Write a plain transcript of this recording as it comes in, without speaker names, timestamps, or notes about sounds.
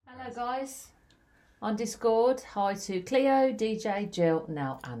Hello guys, on Discord. Hi to Cleo, DJ, Jill,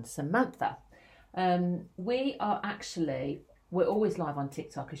 Nell and Samantha. We're always live on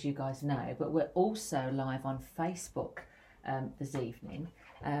TikTok, as you guys know, but we're also live on Facebook this evening.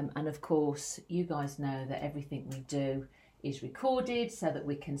 And of course, you guys know that everything we do is recorded so that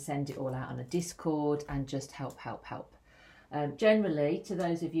we can send it all out on a Discord and just help. Generally, to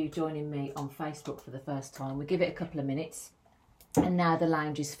those of you joining me on Facebook for the first time, we give it a couple of minutes. And now the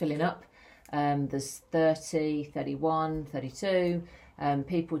lounge is filling up. There's 30, 31, 32.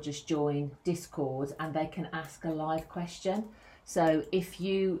 People just join Discord and they can ask a live question. So if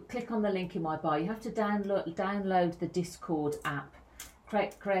you click on the link in my bio, you have to download the Discord app,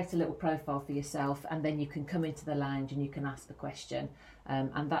 create a little profile for yourself, and then you can come into the lounge and you can ask the question.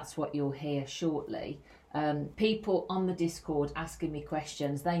 And that's what you'll hear shortly. People on the Discord asking me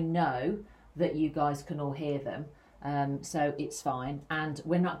questions, they know that you guys can all hear them. So it's fine, and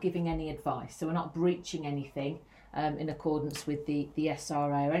we're not giving any advice, so we're not breaching anything in accordance with the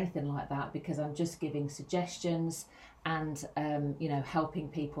SRA or anything like that, because I'm just giving suggestions and helping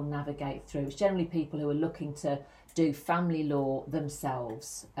people navigate through. It's generally people who are looking to do family law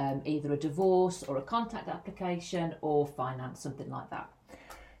themselves, either a divorce or a contact application or finance, something like that.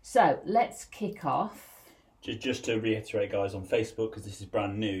 So let's kick off. Just to reiterate, guys, on Facebook, because this is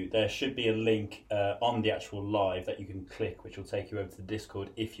brand new, there should be a link on the actual live that you can click, which will take you over to the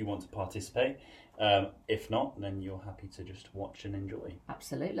Discord if you want to participate. If not, then you're happy to just watch and enjoy.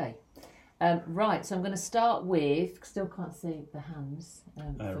 Absolutely. Right, so I'm going to start with, still can't see the hands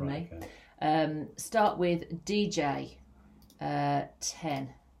for me. Okay. Start with DJ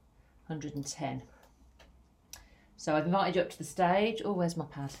 110. So I've invited you up to the stage. Oh, where's my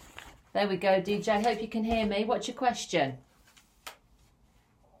pad? There we go, DJ. Hope you can hear me. What's your question?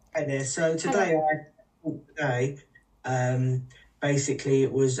 Hi there. So today, basically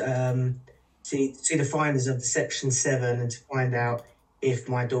it was see the findings of the Section 7 and to find out if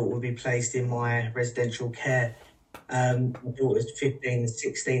my daughter would be placed in my residential care. My daughter's 15 and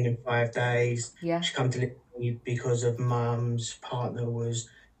 16 in 5 days. Yeah. She come to live with me because of mum's partner was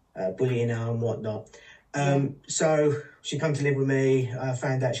bullying her and whatnot. So she come to live with me. I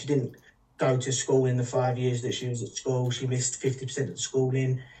found out she didn't go to school in the 5 years that she was at school. She missed 50% of the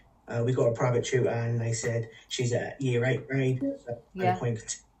schooling. We got a private tutor and they said she's at year 8 grade. So no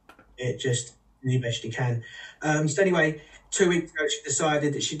point. It just do the best you can. So anyway, 2 weeks ago she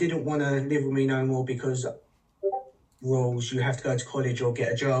decided that she didn't want to live with me no more because rules, you have to go to college or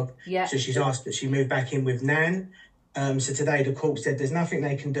get a job. Yeah. So she's asked that she move back in with Nan. So today the court said there's nothing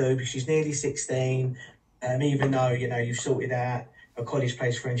they can do because she's nearly 16. Even though, you've sorted out a college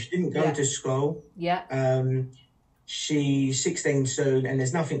place for her, and she didn't go to school. Yeah. She's 16 soon, and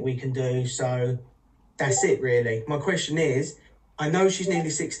there's nothing we can do. So that's it, really. My question is, I know she's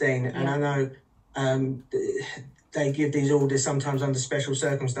nearly 16, and I know they give these orders sometimes under special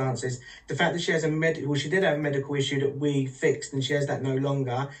circumstances. The fact that she has she did have a medical issue that we fixed, and she has that no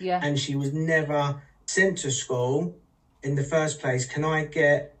longer. Yeah. And she was never sent to school in the first place. Can I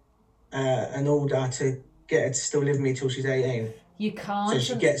get an order to get her to still live with me till she's 18? You can't. So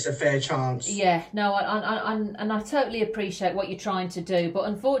she gets a fair chance. Yeah, no, and I totally appreciate what you're trying to do, but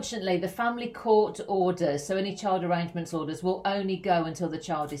unfortunately the family court orders, so any child arrangements orders, will only go until the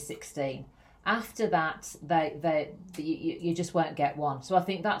child is 16. After that, you just won't get one. So I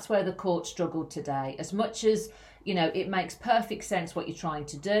think that's where the court struggled today. As much as, it makes perfect sense what you're trying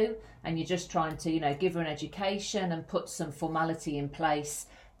to do, and you're just trying to, give her an education and put some formality in place.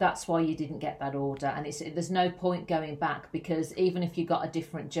 That's why you didn't get that order, and there's no point going back, because even if you got a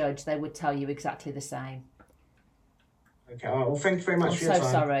different judge, they would tell you exactly the same. Okay, well, thank you very much for your time. I'm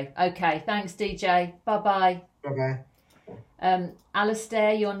so sorry. Okay, thanks, DJ. Bye-bye. Bye-bye.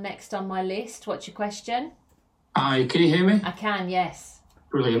 Alistair, you're next on my list. What's your question? Hi, can you hear me? I can, yes.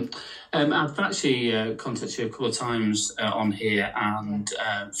 Brilliant. I've actually contacted you a couple of times on here and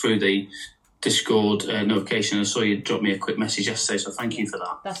through the Discord notification. I saw you drop me a quick message yesterday, so thank you for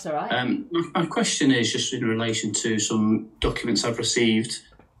that. That's all right. My question is just in relation to some documents I've received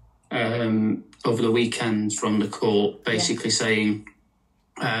over the weekend from the court, basically saying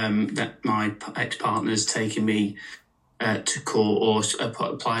that my ex-partner's taken me to court or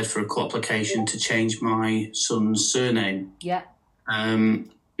applied for a court application to change my son's surname. Yeah.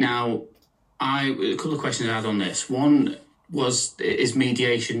 Now, a couple of questions I had on this. One was, is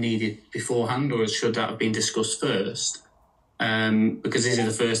mediation needed beforehand, or should that have been discussed first? Because this is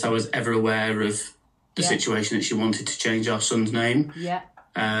the first I was ever aware of the situation that she wanted to change our son's name. Yeah.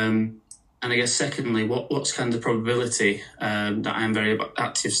 And I guess secondly, what's kind of the probability that I am very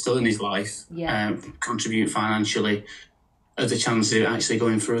active still in his life, contribute financially, are the chances of it actually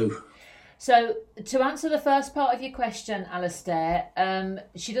going through? So, to answer the first part of your question, Alistair,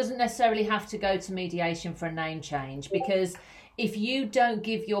 she doesn't necessarily have to go to mediation for a name change, because if you don't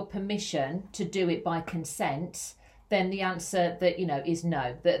give your permission to do it by consent, then the answer that is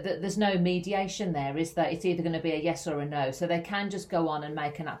no. There's no mediation there, is that it's either going to be a yes or a no. So they can just go on and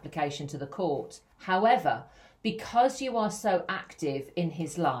make an application to the court. However, because you are so active in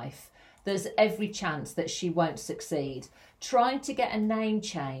his life, there's every chance that she won't succeed. Trying to get a name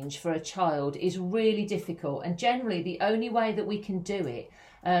change for a child is really difficult, and generally the only way that we can do it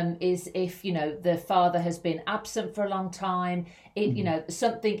is if the father has been absent for a long time.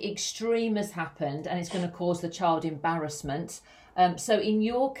 Something extreme has happened and it's going to cause the child embarrassment. So in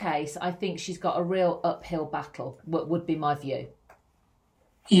your case, I think she's got a real uphill battle. What would be my view?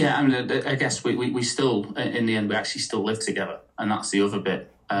 Yeah, I mean, I guess we still, in the end, we actually still live together, and that's the other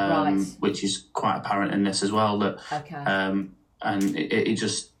bit, Right. which is quite apparent in this as well. That Okay. and it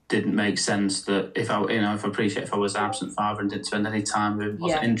just didn't make sense that if I was an absent father and didn't spend any time with him,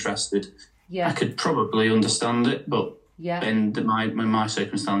 wasn't interested, I could probably understand it. But in my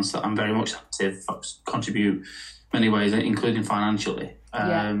circumstance, that I'm very much active, contribute many ways, including financially.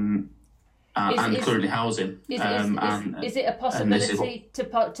 And currently housing. Is it a possibility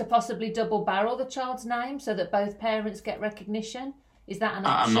to possibly double barrel the child's name so that both parents get recognition? Is that an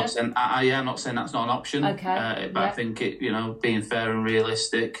option? I'm not saying that's not an option. Okay. But I think it, being fair and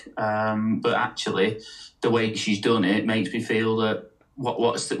realistic. But actually, the way she's done it makes me feel that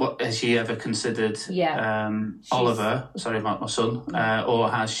what has she ever considered? Oliver, my son, or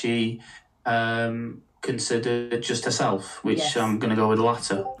has she considered just herself, which I'm going to go with the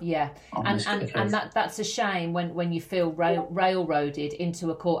latter. Yeah, and that's a shame when you feel railroaded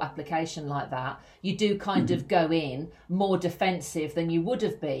into a court application like that. You do kind of go in more defensive than you would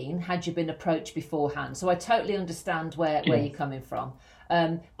have been had you been approached beforehand. So I totally understand where you're coming from.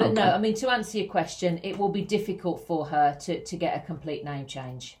 But no, I mean, to answer your question, it will be difficult for her to get a complete name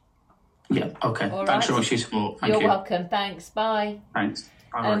change. Yeah, okay. Thanks so much for your support. Thank you. You're welcome. Thanks. Bye. Thanks.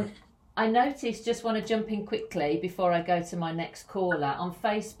 Bye. I noticed, just want to jump in quickly before I go to my next caller, on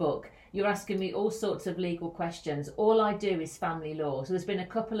Facebook, you're asking me all sorts of legal questions. All I do is family law. So there's been a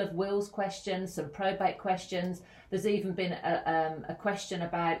couple of wills questions, some probate questions. There's even been a question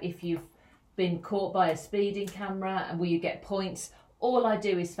about if you've been caught by a speeding camera and will you get points. All I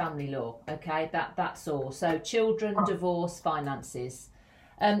do is family law, okay? That's all. So children, divorce, finances.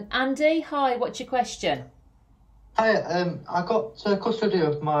 Andy, hi, what's your question? Hi, I got custody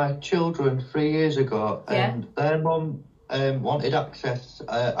of my children 3 years ago, and their mum wanted access.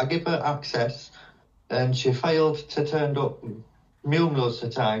 I gave her access, and she failed to turn up numerous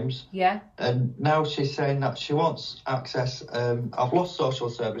times. Yeah. And now she's saying that she wants access. I've lost social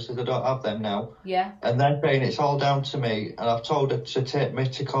services, I don't have them now. Yeah. And they're saying it's all down to me, and I've told her to take me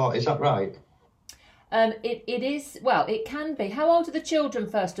to court. Is that right? It is, well, it can be. How old are the children,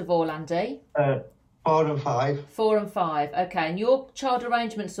 first of all, Andy? 4 and 5. 4 and 5, okay. And your child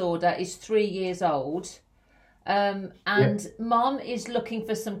arrangements order is 3 years old. And Mum is looking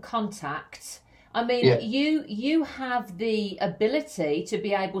for some contact. I mean, you have the ability to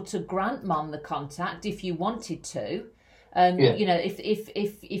be able to grant Mum the contact if you wanted to.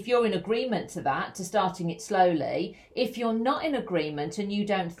 If you're in agreement to that, to starting it slowly. If you're not in agreement and you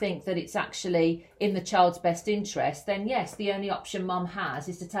don't think that it's actually in the child's best interest, then yes, the only option Mum has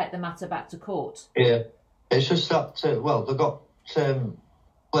is to take the matter back to court. Yeah, it's just that they got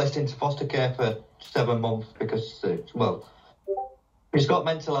placed into foster care for 7 months because he's got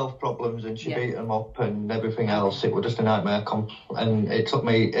mental health problems and she beat him up and everything else. It was just a nightmare, and it took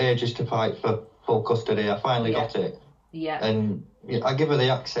me ages to fight for full custody. I finally got it. Yeah. And I give her the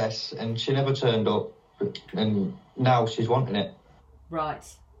access and she never turned up, and now she's wanting it. Right.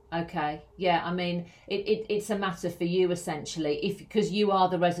 Okay. Yeah, I mean, it's a matter for you essentially, because you are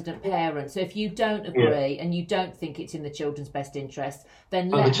the resident parent. So if you don't agree and you don't think it's in the children's best interest, then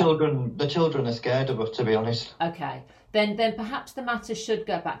the children are scared of her, to be honest. Okay. Then perhaps the matter should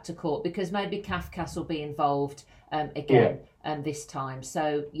go back to court, because maybe CAFCAS will be involved again this time.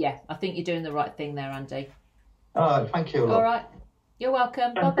 So yeah, I think you're doing the right thing there, Andy. All right, thank you. All right, you're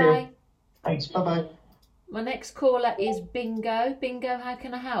welcome. Thank Bye-bye. you. Thanks, bye-bye. My next caller is Bingo. Bingo, how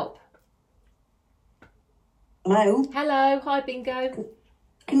can I help? Hello? Hello, hi Bingo.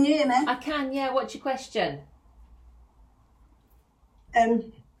 Can you hear me? I can, yeah. What's your question?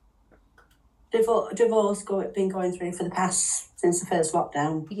 Divorce been going through for the past, since the first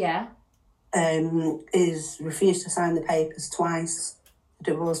lockdown. Yeah. Is refused to sign the papers twice,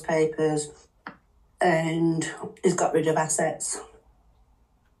 the divorce papers, and he's got rid of assets.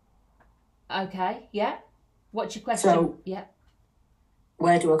 Okay, yeah. What's your question? So, yeah.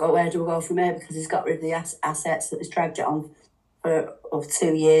 Where do I go? Where do I go from here? Because he's got rid of the assets that has dragged it on for over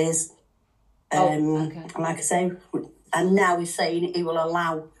 2 years. Okay. And like I say, and now he's saying he will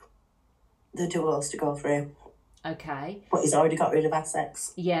allow the divorce to go through. Okay. But he's already got rid of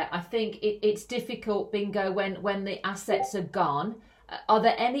assets. Yeah, I think it's difficult, Bingo, when the assets are gone. Are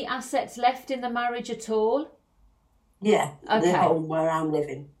there any assets left in the marriage at all? Yeah, Okay. the home where I'm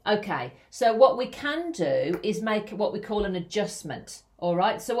living. Okay, so what we can do is make what we call an adjustment. All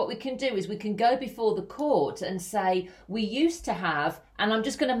right, so what we can do is we can go before the court and say we used to have, and I'm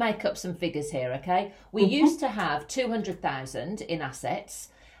just going to make up some figures here, okay? We used to have 200,000 in assets.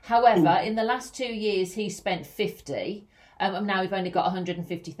 However, in the last 2 years, he spent 50, and now we've only got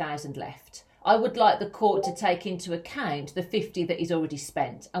 150,000 left. I would like the court to take into account the 50 that he's already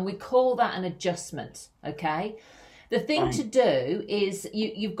spent, and we call that an adjustment, okay? The thing to do is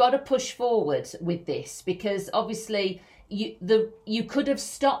you've got to push forward with this, because obviously you could have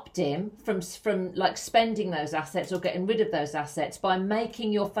stopped him from like spending those assets or getting rid of those assets by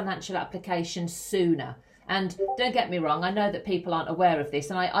making your financial application sooner. And don't get me wrong, I know that people aren't aware of this,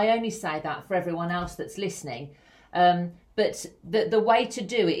 and I only say that for everyone else that's listening. But the way to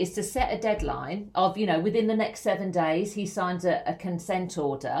do it is to set a deadline of, within the next 7 days, he signs a consent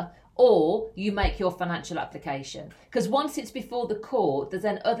order, or you make your financial application. Because once it's before the court, there's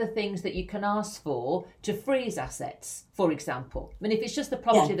then other things that you can ask for to freeze assets, for example. I mean, if it's just the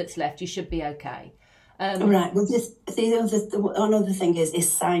property that's left, you should be okay. Right. Well, another thing is he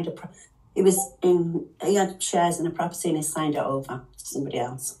signed he had shares in a property and he signed it over to somebody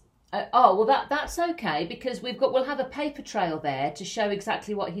else. That's okay, because we'll have a paper trail there to show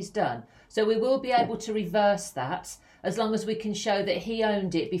exactly what he's done. So we will be able to reverse that as long as we can show that he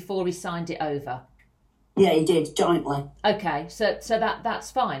owned it before he signed it over. Yeah, he did, jointly. Okay, so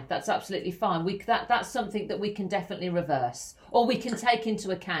that's fine. That's absolutely fine. That's something that we can definitely reverse, or we can take into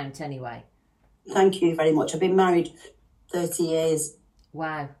account anyway. Thank you very much. I've been married 30 years.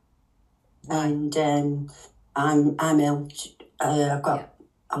 Wow. And I'm ill. I've got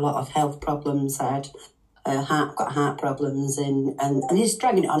a lot of health problems. I've got heart problems, and he's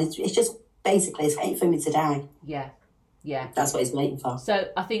dragging it on. It's just basically he's waiting for me to die. Yeah. That's what he's waiting for. So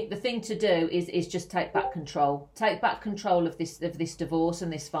I think the thing to do is just take back control. Take back control of this divorce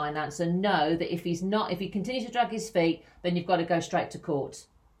and this finance, and know that if he continues to drag his feet, then you've got to go straight to court.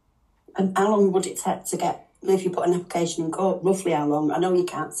 And how long would it take to get, if you put an application in court, roughly how long? I know you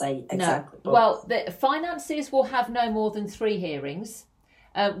can't say exactly. No. Well, the finances will have no more than 3 hearings.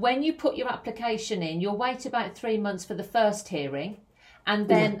 When you put your application in, you'll wait about 3 months for the first hearing, and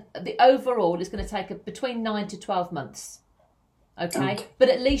then the overall is going to take between 9 to 12 months. Okay? But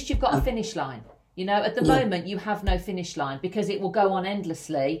at least you've got a finish line. At the moment you have no finish line, because it will go on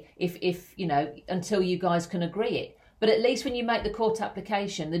endlessly if until you guys can agree it. But at least when you make the court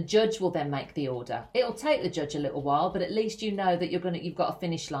application, the judge will then make the order. It'll take the judge a little while, but at least you know that you've got a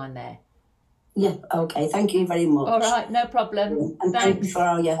finish line there. Yeah, okay. Thank you very much. All right, no problem. And thank you for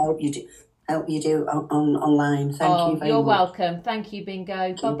all your help you do online. Thank you very much. You're welcome. Thank you,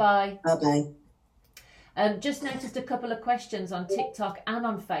 Bingo. Bye-bye. Bye-bye. Just noticed a couple of questions on TikTok and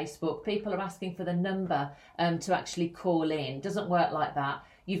on Facebook. People are asking for the number to actually call in. It doesn't work like that.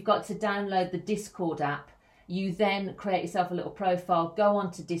 You've got to download the Discord app. You then create yourself a little profile, go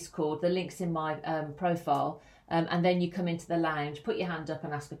on to Discord, the link's in my profile, and then you come into the lounge, put your hand up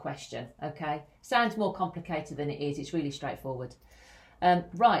and ask a question, okay? Sounds more complicated than it is, it's really straightforward.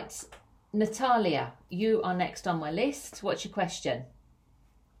 Right, Natalia, you are next on my list. What's your question?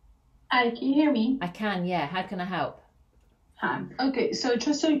 Hi, can you hear me? I can, yeah. How can I help? Hi. Okay, so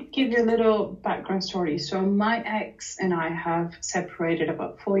just to give you a little background story. So my ex and I have separated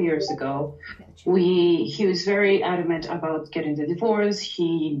about 4 years ago. He was very adamant about getting the divorce.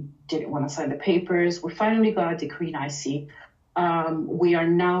 He didn't want to sign the papers. We finally got a decree in IC. We are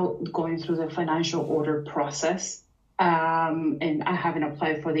now going through the financial order process. And I haven't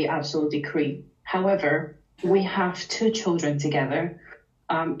applied for the absolute decree. However, we have 2 children together,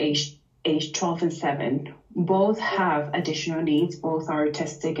 aged 12 and 7. Both have additional needs. Both are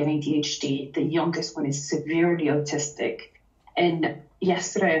autistic and ADHD. The youngest one is severely autistic. And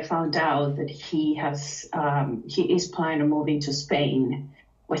yesterday I found out that he is planning on moving to Spain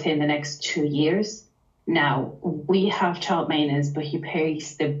within the next 2 years. Now, we have child maintenance, but he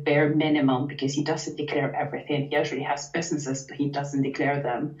pays the bare minimum because he doesn't declare everything. He actually has businesses, but he doesn't declare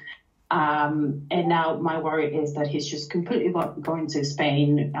them. And now my worry is that he's just completely going to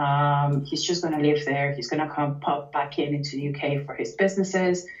Spain. He's just going to live there. He's going to pop back into the UK for his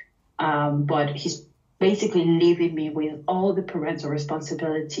businesses. But he's basically leaving me with all the parental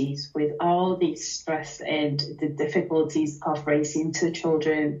responsibilities, with all the stress and the difficulties of raising two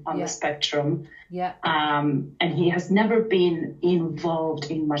children on the spectrum. Yeah. And he has never been involved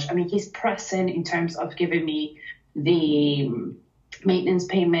in much. I mean, he's present in terms of giving me the maintenance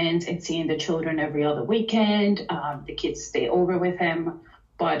payment and seeing the children every other weekend. The kids stay over with him.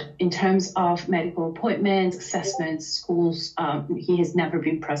 But in terms of medical appointments, assessments, schools, he has never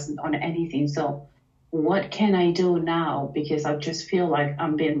been present on anything. So what can I do now? Because I just feel like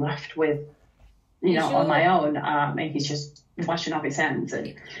I'm being left with, on my own, and he's just washing off his hands.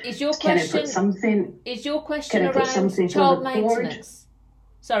 And is your question around child maintenance?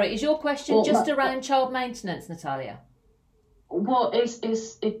 Sorry, is your question around child maintenance, Natalia? Well,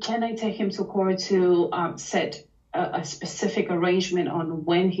 can I take him to court to set a specific arrangement on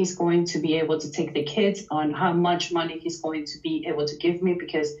when he's going to be able to take the kids, on how much money he's going to be able to give me?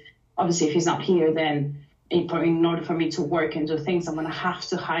 Because obviously, if he's not here, then in order for me to work and do things, I'm going to have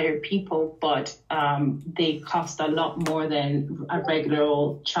to hire people, but they cost a lot more than a regular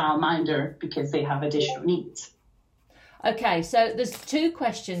old childminder because they have additional needs. Okay, so there's two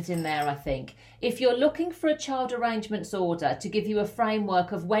questions in there, I think. If you're looking for a child arrangements order to give you a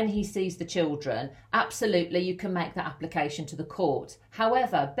framework of when he sees the children, absolutely, you can make that application to the court.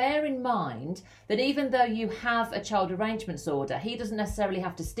 However, bear in mind that even though you have a child arrangements order, he doesn't necessarily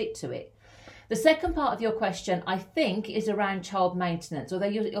have to stick to it. The second part of your question, I think, is around child maintenance.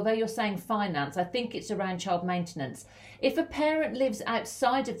 Although you're saying finance, I think it's around child maintenance. If a parent lives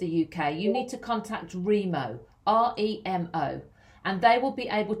outside of the UK, you need to contact REMO, REMO, and they will be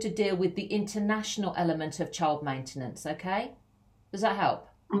able to deal with the international element of child maintenance, okay? Does that help?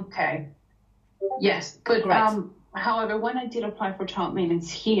 Okay. Yes, but however, when I did apply for child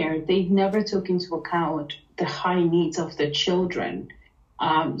maintenance here, they never took into account the high needs of the children.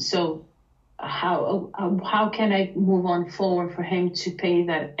 So how can I move on forward for him to pay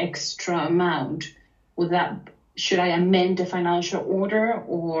that extra amount? Should I amend the financial order,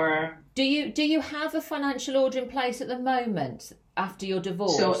 or do you have a financial order in place at the moment after your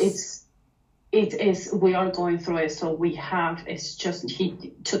divorce? So it is we are going through it. So it's just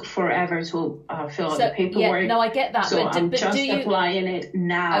he took forever to fill out the paperwork. Yeah, no, I get that. So I'm just applying it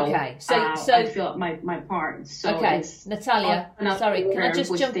now. Okay, so I fill out my part. So okay, Natalia, sorry, can I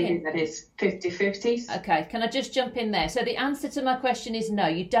just jump in? That is 50-50. Okay, can I just jump in there? So the answer to my question is no,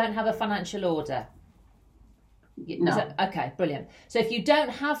 you don't have a financial order. No. Okay, brilliant. So if you don't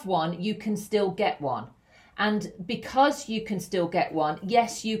have one, you can still get one. And because you can still get one,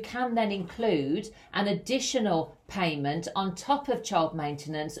 yes, you can then include an additional payment on top of child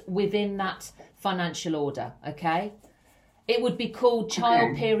maintenance within that financial order, okay? It would be called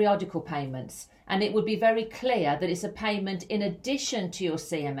child periodical payments, and it would be very clear that it's a payment in addition to your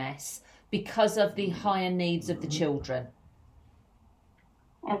CMS because of the higher needs of the children.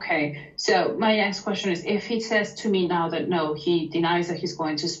 Okay, so my next question is, if he says to me now that no, he denies that he's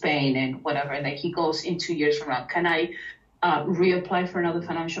going to Spain and whatever, and that he goes in 2 years from now, can I reapply for another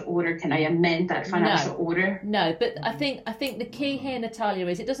financial order? Can I amend that financial order? No, but I think the key here, Natalia,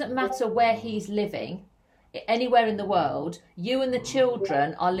 is it doesn't matter where he's living, anywhere in the world, you and the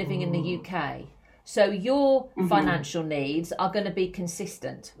children are living in the UK. So your financial needs are going to be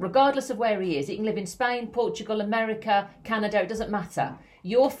consistent, regardless of where he is. He can live in Spain, Portugal, America, Canada, it doesn't matter.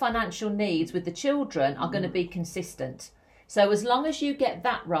 Your financial needs with the children are going to be consistent. So as long as you get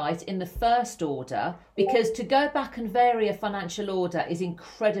that right in the first order, because to go back and vary a financial order is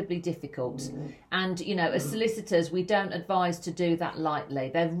incredibly difficult. And, as solicitors, we don't advise to do that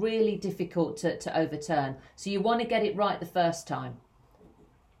lightly. They're really difficult to overturn. So you want to get it right the first time.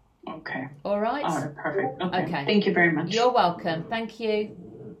 Okay. All right? All right, perfect. Okay. Thank you very much. You're welcome. Thank you.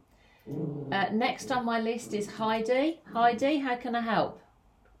 Next on my list is Heidi. Heidi, how can I help?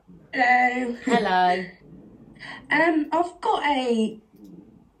 Hello. Hello. I've got a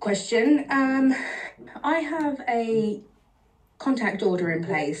question. I have a contact order in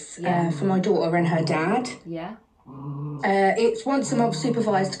place for my daughter and her dad. Yeah. It's once a month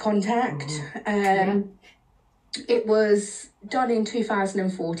supervised contact. It was done in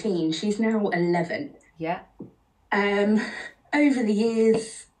 2014. She's now 11. Yeah. Over the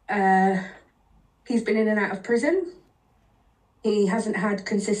years, he's been in and out of prison. He hasn't had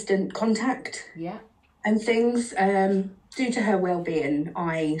consistent contact. Yeah. And things. Due to her well-being,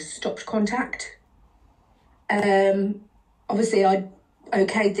 I stopped contact. Obviously, I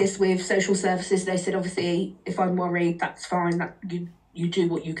okayed this with social services. They said, obviously, if I'm worried, that's fine. That you do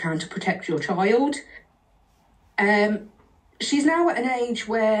what you can to protect your child. She's now at an age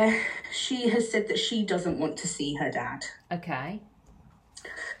where she has said that she doesn't want to see her dad. Okay.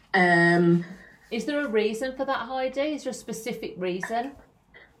 Is there a reason for that, Heidi? Is there a specific reason?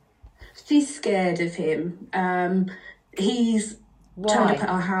 She's scared of him. He's turned up at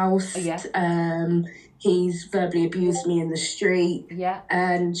our house. He's verbally abused me in the street. Yeah.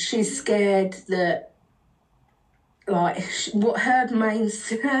 And she's scared that, like, what her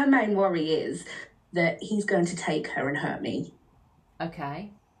main worry is that he's going to take her and hurt me.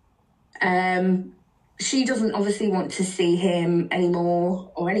 Okay. She doesn't obviously want to see him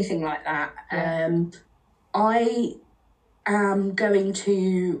anymore or anything like that. Yeah. I am going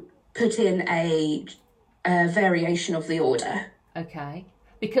to put in a variation of the order. Okay.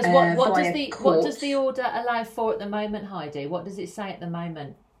 Because what does the order allow for at the moment, Heidi? What does it say at the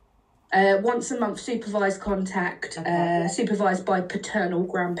moment? Once a month supervised contact, supervised by paternal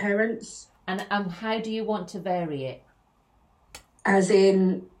grandparents. And how do you want to vary it? As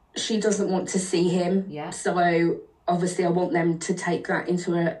in, she doesn't want to see him. Yeah. So obviously I want them to take that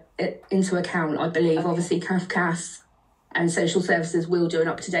into account, I believe. Okay. Obviously CAFCAS and social services will do an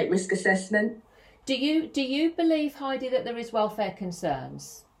up-to-date risk assessment. Do you believe, Heidi, that there is welfare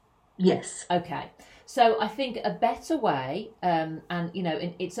concerns? Yes. Okay. So I think a better way, and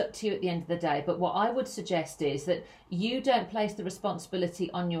it's up to you at the end of the day, but what I would suggest is that you don't place the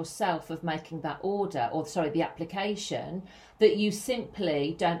responsibility on yourself of making that order, the application, that you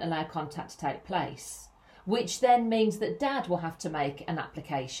simply don't allow contact to take place, which then means that Dad will have to make an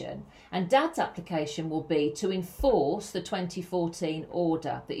application. And Dad's application will be to enforce the 2014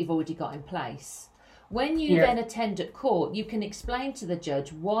 order that you've already got in place. When you then attend at court, you can explain to the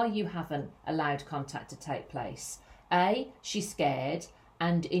judge why you haven't allowed contact to take place. A, she's scared,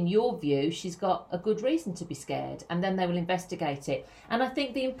 and in your view, she's got a good reason to be scared, and then they will investigate it. And I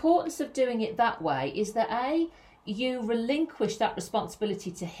think the importance of doing it that way is that A, you relinquish that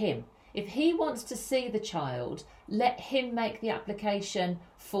responsibility to him. If he wants to see the child, let him make the application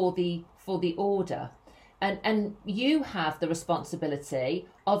for the order. And you have the responsibility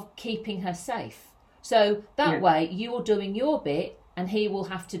of keeping her safe. So that way you're doing your bit and he will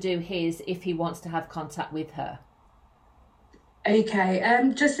have to do his if he wants to have contact with her.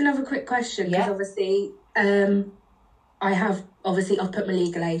 Okay, just another quick question, because obviously I've put my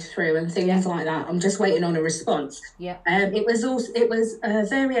legal aid through and things like that. I'm just waiting on a response. Yeah. It was a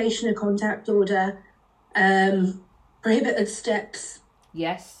variation of contact order, prohibited steps.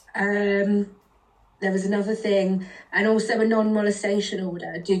 Yes. There was another thing, and also a non-molestation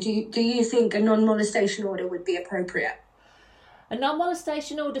order. Do you think a non-molestation order would be appropriate? A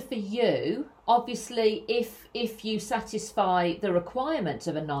non-molestation order for you, obviously, if you satisfy the requirement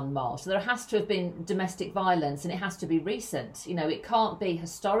of a non-mol, so there has to have been domestic violence and it has to be recent. It can't be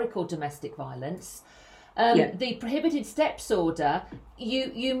historical domestic violence. The prohibited steps order,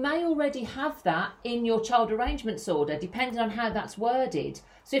 you may already have that in your child arrangements order, depending on how that's worded.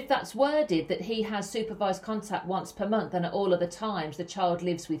 So if that's worded that he has supervised contact once per month and at all other times the child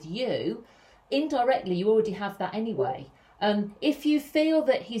lives with you, indirectly you already have that anyway. If you feel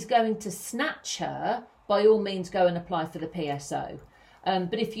that he's going to snatch her, by all means go and apply for the PSO.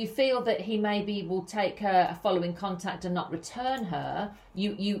 But if you feel that he maybe will take her following contact and not return her,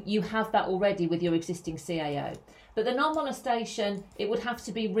 you have that already with your existing CAO. But the non-molestation, it would have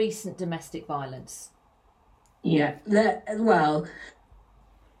to be recent domestic violence. Yeah, there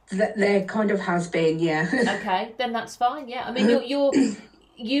kind of has been, Okay, then that's fine, I mean,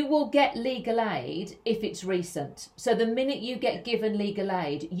 you will get legal aid if it's recent. So the minute you get given legal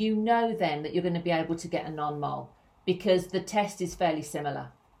aid, you know then that you're going to be able to get a non-mol, because the test is fairly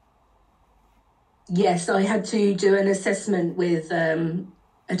similar. Yes, I had to do an assessment with a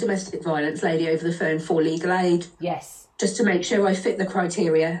domestic violence lady over the phone for legal aid. Yes. Just to make sure I fit the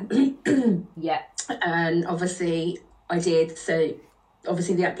criteria. Yeah. And obviously I did, so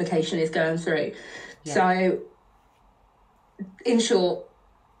obviously the application is going through. Yeah. So, in short,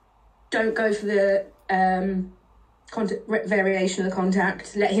 don't go for the variation of the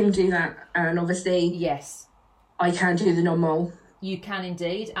contact. Let him do that, and obviously, yes, I can do the non-mol. You can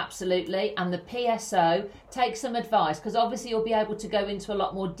indeed, absolutely. And the PSO, take some advice, because obviously you'll be able to go into a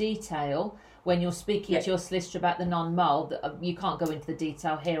lot more detail when you're speaking to your solicitor about the non-mol. You can't go into the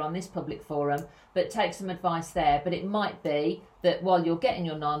detail here on this public forum, but take some advice there. But it might be that while you're getting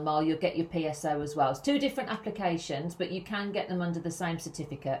your non-mol, you'll get your PSO as well. It's two different applications, but you can get them under the same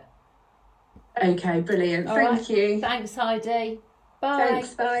certificate. Okay, brilliant. Thank you. Thanks, Heidi. Bye.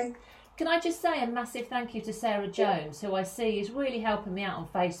 Thanks, bye. Can I just say a massive thank you to Sarah Jones, who I see is really helping me out on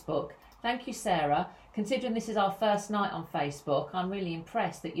Facebook. Thank you, Sarah. Considering this is our first night on Facebook, I'm really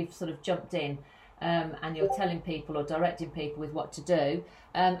impressed that you've sort of jumped in. and you're telling people or directing people with what to do.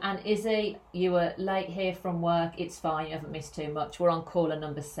 And Izzy, you were late here from work. It's fine. You haven't missed too much. We're on caller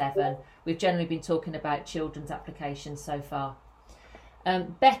number 7. We've generally been talking about children's applications so far.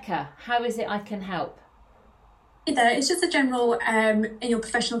 Becca, how is it I can help? Hey there, it's just a general, in your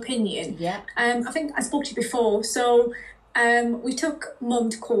professional opinion. Yeah. I think I spoke to you before. So we took Mum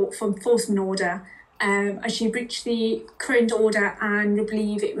to court for enforcement order. And she breached the current order, and we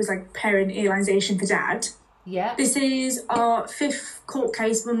believe it was like parent alienation for Dad. Yeah. This is our 5th court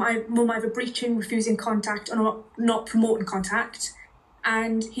case. Mum either breaching, refusing contact, or not promoting contact.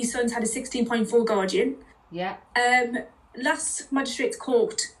 And his son's had a 16.4 guardian. Yeah. Last magistrate's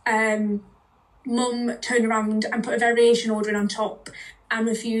court, Mum turned around and put a variation order in on top and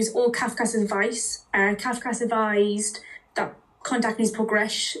refused all Cafcass advice. Cafcass advised that contact needs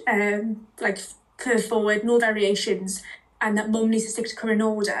progress, further forward, no variations, and that Mum needs to stick to current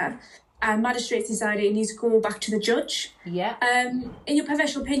order. And magistrates decided it needs to go back to the judge. Yeah. In your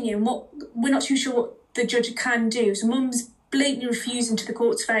professional opinion, we're not too sure what the judge can do. So Mum's blatantly refusing to the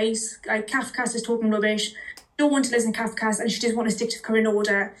court's face. Like, Cafcass is talking rubbish. Don't want to listen to Cafcass, and she just want to stick to the current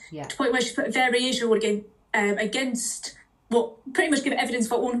order. Yeah. To the point where she put a variation order against pretty much give evidence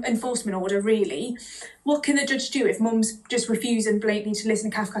for enforcement order, really. What can the judge do if Mum's just refusing blatantly to listen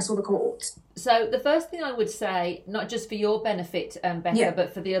to Cafcass or the court? So the first thing I would say, not just for your benefit, Becca,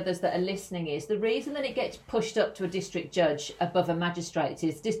 but for the others that are listening, is the reason that it gets pushed up to a district judge above a magistrate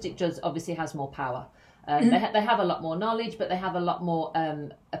is district judge obviously has more power. They have a lot more knowledge, but they have a lot more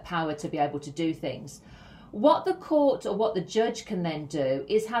power to be able to do things. What the court or what the judge can then do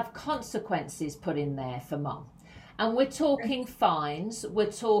is have consequences put in there for Mum. And we're talking fines,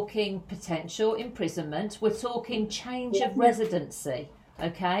 we're talking potential imprisonment, we're talking change of residency,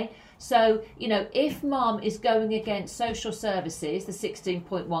 okay? So, if Mum is going against social services, the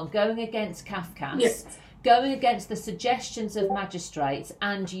 16.1, going against Cafcass, going against the suggestions of magistrates,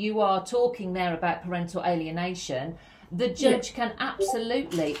 and you are talking there about parental alienation, the judge can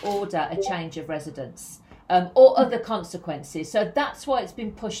absolutely order a change of residence or other consequences. So that's why it's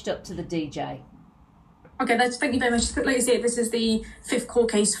been pushed up to the DJ. Okay, thank you very much. Like you say, this is the 5th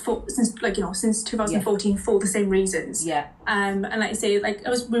court case since 2014 for the same reasons. Yeah. And like you say,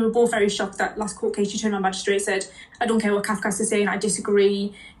 we were both very shocked that last court case, you turned around magistrate said, I don't care what Cafcass is saying, I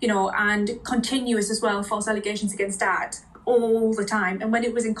disagree, and continuous as well, false allegations against Dad all the time. And when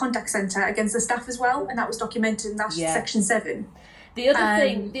it was in contact centre against the staff as well, and that was documented in that section 7. The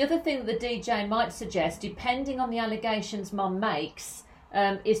other thing that the DJ might suggest, depending on the allegations Mum makes,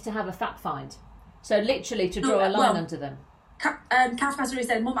 is to have a fact find. So literally to draw a line under them. Cafcass has already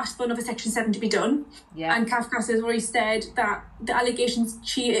said Mum asked for another Section 7 to be done. Yeah. And Cafcass has already said that the allegations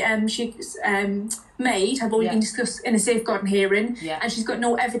she made have already been discussed in a safeguarding hearing, and she's got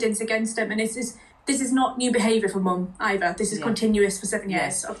no evidence against them. And this is not new behaviour for Mum either. This is continuous for 7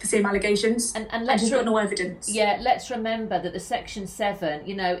 years of the same allegations, and she's got no evidence. Yeah, let's remember that the Section 7,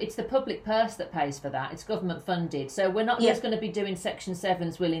 it's the public purse that pays for that. It's government funded. So we're not just going to be doing Section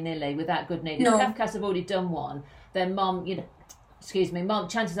 7s willy-nilly without good need. No. If Cafcass have already done one, then Mum, Mum,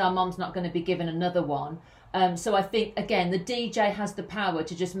 chances are Mum's not going to be given another one. So I think, again, the DJ has the power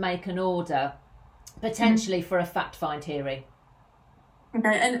to just make an order, potentially for a fact-find hearing.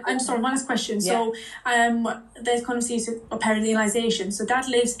 Okay, and I'm sorry, one last question. So there's conversations of parent alienation. So Dad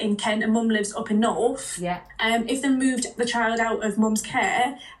lives in Kent and Mum lives up in North. Yeah. If they moved the child out of Mum's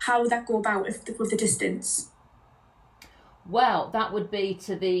care, how would that go about with the distance? Well, that would be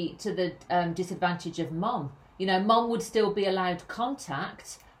to the disadvantage of Mum. Mum would still be allowed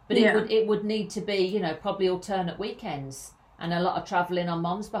contact, but it would need to be, probably alternate weekends and a lot of travelling on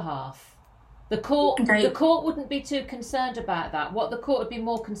Mum's behalf. The court wouldn't be too concerned about that. What the court would be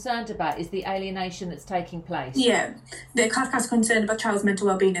more concerned about is the alienation that's taking place. Yeah, the Cafcass concerned about child's mental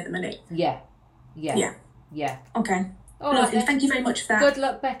well-being at the minute. Yeah. Okay. All Lovely. right. Thank you very much for that. Good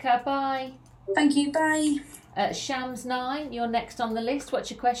luck, Becca. Bye. Thank you. Bye. Shams 9, you're next on the list. What's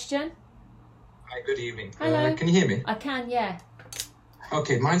your question? Hi. Good evening. Hello. Can you hear me? I can. Yeah.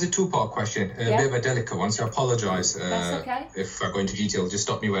 Okay, mine's a 2-part question, a bit of a delicate one, so I apologise if I go into detail. Just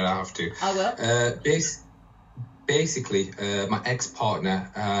stop me where I have to. I will. Basically, my ex-partner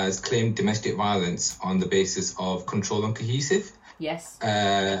has claimed domestic violence on the basis of control and cohesive. Yes.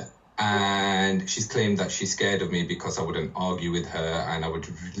 And she's claimed that she's scared of me because I wouldn't argue with her, and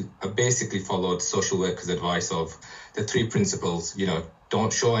I basically followed social worker's advice of the 3 principles,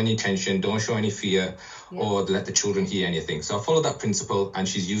 don't show any tension, don't show any fear, or let the children hear anything. So I followed that principle, and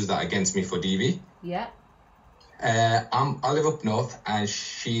she's used that against me for DV. Yeah. I live up north, and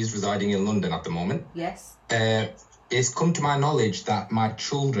she's residing in London at the moment. Yes. it's come to my knowledge that my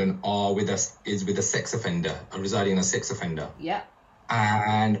children are with a sex offender, residing in a sex offender. Yeah.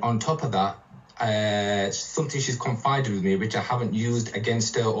 And on top of that, something she's confided with me, which I haven't used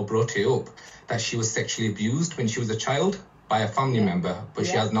against her or brought it up, that she was sexually abused when she was a child by a family member, but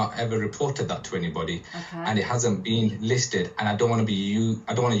she has not ever reported that to anybody, and it hasn't been listed. And I don't want to use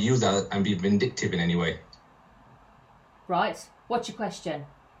that and be vindictive in any way. Right. What's your question?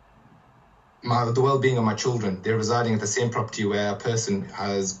 The well-being of my children. They're residing at the same property where a person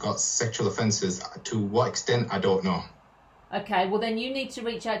has got sexual offences. To what extent, I don't know. Okay, well then you need to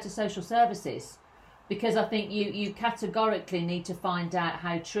reach out to social services, because I think you categorically need to find out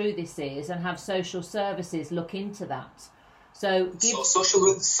how true this is and have social services look into that. So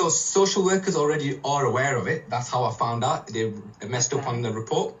social workers already are aware of it. That's how I found out. They messed up on the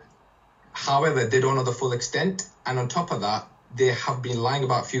report. However, they don't know the full extent. And on top of that, they have been lying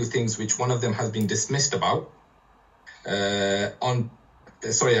about a few things, which one of them has been dismissed about. There's a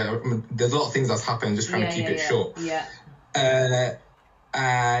lot of things that's happened, just trying to keep it short. Yeah.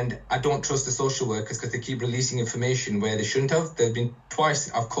 And I don't trust the social workers because they keep releasing information where they shouldn't have. There've been twice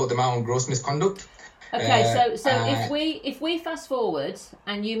I've caught them out on gross misconduct. Okay, so if we fast forward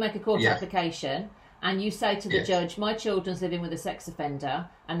and you make a court application and you say to the judge, my children's living with a sex offender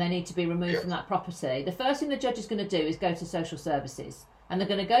and they need to be removed from that property, the first thing the judge is going to do is go to social services, and they're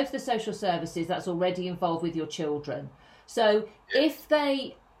going to go to the social services that's already involved with your children. So if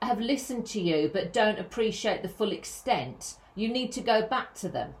they have listened to you but don't appreciate the full extent, you need to go back to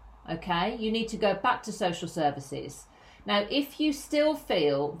them, okay? You need to go back to social services. Now, if you still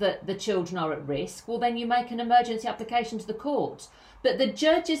feel that the children are at risk, well, then you make an emergency application to the court. But the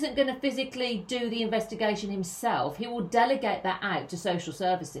judge isn't going to physically do the investigation himself. He will delegate that out to social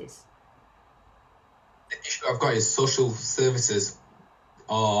services. The issue I've got is social services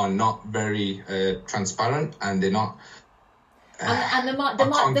are not very transparent, and they're not. And there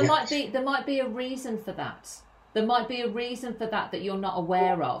might be a reason for that. There might be a reason for that you're not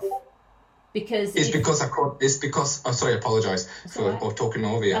aware of. Because sorry, I apologise for talking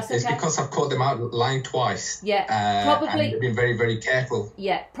over you. It's because I've caught them out lying twice. Yeah, probably. And they've been very, very careful.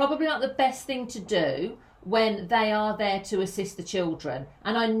 Yeah, probably not the best thing to do when they are there to assist the children.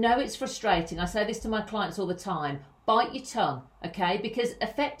 And I know it's frustrating. I say this to my clients all the time. Bite your tongue, okay? Because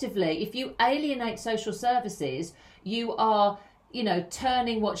effectively, if you alienate social services, you are,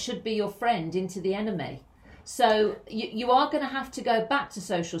 turning what should be your friend into the enemy. So you are going to have to go back to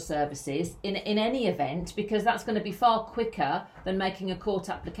social services in any event, because that's going to be far quicker than making a court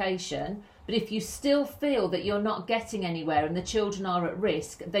application. But if you still feel that you're not getting anywhere and the children are at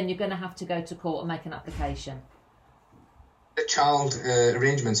risk, then you're going to have to go to court and make an application. The child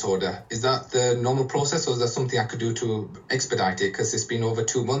arrangements order, is that the normal process, or is that something I could do to expedite it? Because it's been over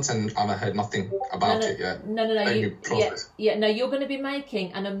 2 months and I've heard nothing about it yet. No. You're going to be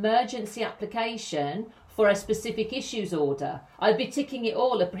making an emergency application for a specific issues order. I'd be ticking it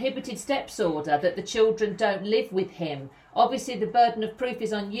all, a prohibited steps order, that the children don't live with him. Obviously, the burden of proof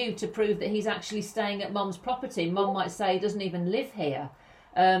is on you to prove that he's actually staying at mum's property. Mum might say he doesn't even live here.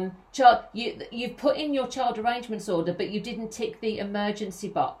 You've put in your child arrangements order, but you didn't tick the emergency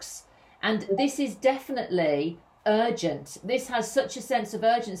box. And this is definitely urgent. This has such a sense of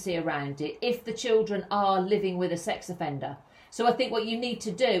urgency around it if the children are living with a sex offender. So I think what you need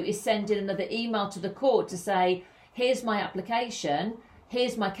to do is send in another email to the court to say, here's my application,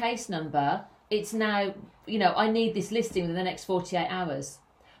 here's my case number, it's now, I need this listing within the next 48 hours.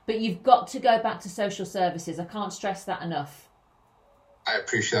 But you've got to go back to social services. I can't stress that enough. I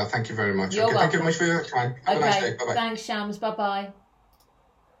appreciate that. Thank you very much. You're welcome. Thank you very much for your time. Have a nice day. Bye-bye. Thanks, Shams. Bye-bye.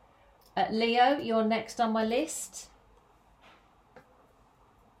 Leo, you're next on my list.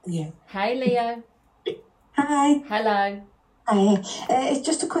 Yeah. Hey, Leo. Hi. Hello. Hi. It's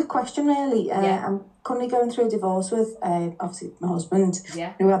just a quick question, really. I'm currently going through a divorce with, obviously, my husband,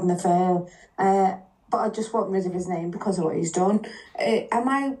 who had an affair. But I just want rid of his name because of what he's done. Am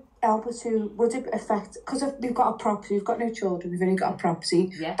I able to, would it affect, because we've got a property, we've got no children, we've only got a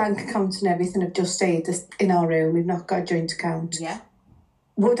property, bank accounts and everything have just stayed in our room, we've not got a joint account. Yeah.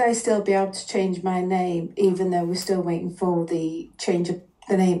 Would I still be able to change my name, even though we're still waiting for the change of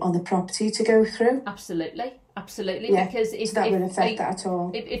the name on the property to go through? Absolutely. Yeah. Because so that wouldn't affect that at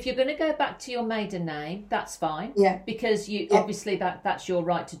all. If you're going to go back to your maiden name, that's fine. Yeah. Because obviously that's your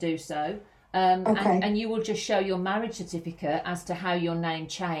right to do so. And you will just show your marriage certificate as to how your name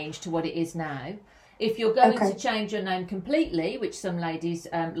changed to what it is now. If you're going to change your name completely, which some ladies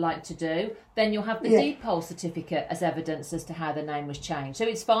like to do, then you'll have the deed poll certificate as evidence as to how the name was changed. So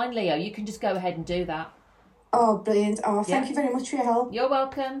it's fine, Leo. You can just go ahead and do that. Oh, brilliant. Oh, thank you very much for your help. You're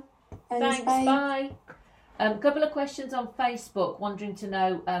welcome. Thanks. Bye. A couple of questions on Facebook, wanting to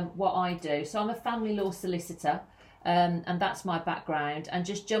know what I do. So I'm a family law solicitor, and that's my background. And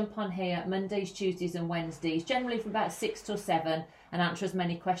just jump on here Mondays, Tuesdays and Wednesdays, generally from about 6 till 7, and answer as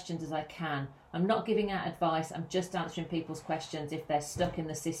many questions as I can. I'm not giving out advice, I'm just answering people's questions if they're stuck in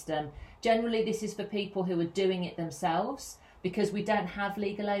the system. Generally, this is for people who are doing it themselves, because we don't have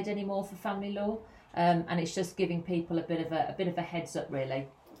legal aid anymore for family law, and it's just giving people a bit of a heads up, really.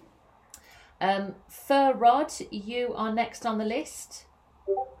 Furrod, you are next on the list.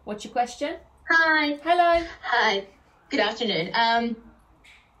 What's your question? Hi. Hello. Hi. Good afternoon.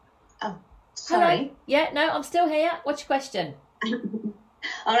 Oh, sorry. Hello. Yeah, no, I'm still here. What's your question?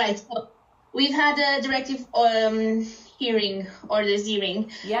 All right. So we've had a directive hearing,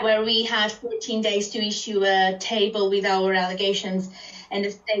 where we had 14 days to issue a table with our allegations and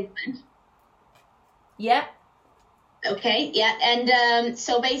a statement. Yeah. Okay. Yeah. And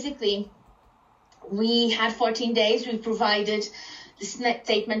so basically, we had 14 days. We provided the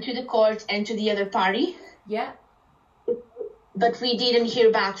statement to the court and to the other party. Yeah. But we didn't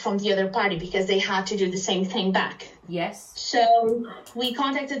hear back from the other party because they had to do the same thing back. Yes. So we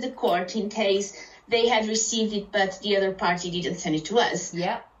contacted the court in case they had received it, but the other party didn't send it to us.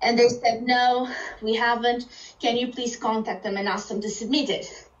 Yeah. And they said, no, we haven't. Can you please contact them and ask them to submit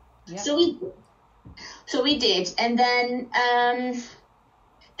it? Yeah. So we did. And then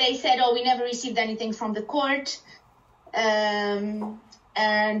they said, oh, we never received anything from the court. And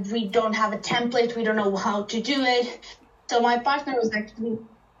we don't have a template. We don't know how to do it. So my partner was actually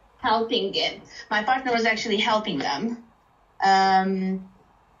helping them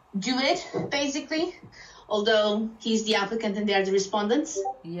do it, basically, although he's the applicant and they're the respondents.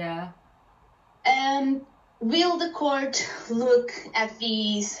 Yeah. Will the court look at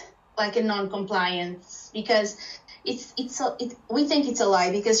these like a non-compliance? Because we think it's a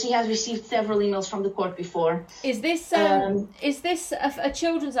lie, because she has received several emails from the court before. Is this a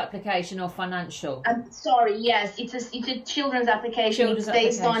children's application or financial? I'm sorry. Yes, it's a children's application. It's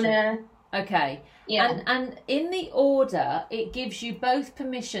based on a. Okay. Yeah. And in the order, it gives you both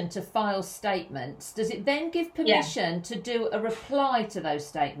permission to file statements. Does it then give permission to do a reply to those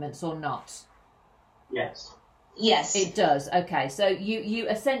statements or not? Yes. Yes. It does. Okay. So you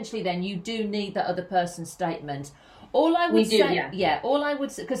essentially then you do need that other person's statement. All I would say, all I would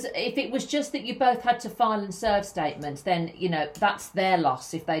say, because if it was just that you both had to file and serve statements, then, that's their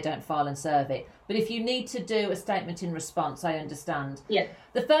loss if they don't file and serve it. But if you need to do a statement in response, I understand. Yeah.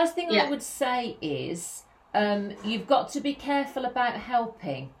 The first thing I would say is you've got to be careful about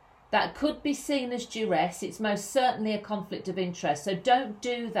helping. That could be seen as duress. It's most certainly a conflict of interest. So don't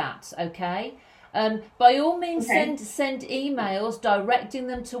do that, okay? By all means, send emails directing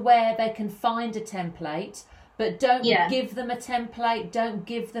them to where they can find a template. But don't give them a template, don't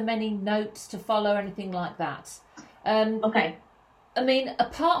give them any notes to follow, anything like that. Okay. I mean,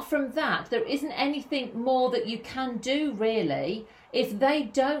 apart from that, there isn't anything more that you can do, really. If they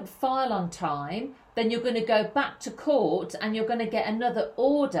don't file on time, then you're going to go back to court and you're going to get another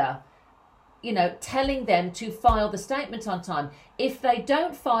order, telling them to file the statement on time. If they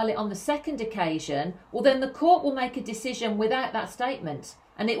don't file it on the second occasion, well, then the court will make a decision without that statement.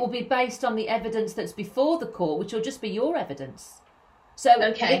 And it will be based on the evidence that's before the court, which will just be your evidence. So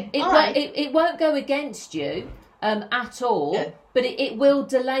it won't go against you at all, but it will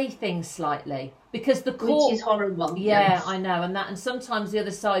delay things slightly because the court. Which is horrible. Yeah, I know, and sometimes the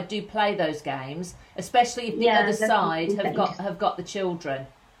other side do play those games, especially if the other side have got the children.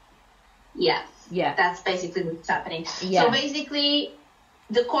 Yeah. Yeah. That's basically what's happening. Yeah. So basically,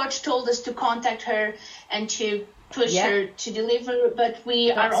 the court told us to contact her and to push her to deliver, but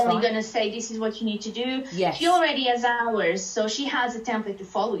we are only going to say this is what you need to do. Yes. She already has ours, so she has a template to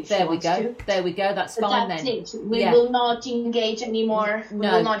follow if she wants to. There we go. That's fine that's then. It. We will not engage anymore. We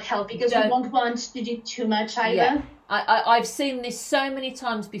will not help because we don't want to do too much either. Yeah. I've seen this so many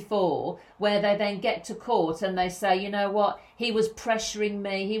times before where they then get to court and they say, you know what, he was pressuring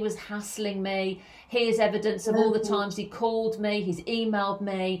me, he was hassling me, here's evidence of all the times he called me, he's emailed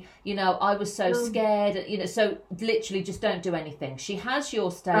me, I was so scared, so literally just don't do anything. She has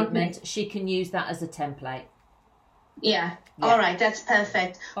your statement, she can use that as a template. Yeah. All right, that's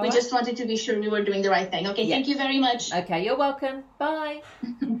perfect. We just wanted to be sure we were doing the right thing. Okay, thank you very much. Okay, you're welcome. Bye.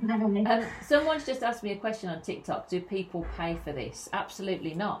 Someone's just asked me a question on TikTok. Do people pay for this?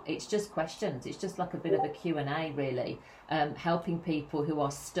 Absolutely not. It's just questions. It's just like a bit of a Q&A, really, helping people who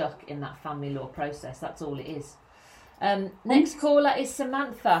are stuck in that family law process. That's all it is. Next caller is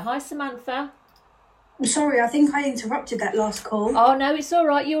Samantha. Hi, Samantha. I'm sorry, I think I interrupted that last call. Oh no, it's all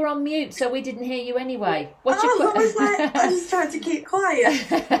right. You were on mute, so we didn't hear you anyway. What's your I was like, I just tried to keep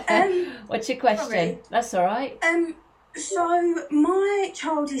quiet. What's your question? Sorry. That's all right. So my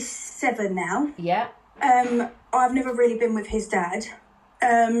child is 7 now. Yeah. I've never really been with his dad.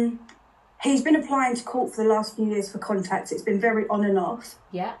 He's been applying to court for the last few years for contacts. It's been very on and off.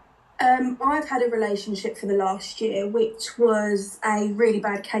 Yeah. I've had a relationship for the last year, which was a really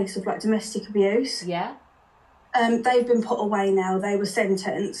bad case of like domestic abuse. Yeah. They've been put away now. They were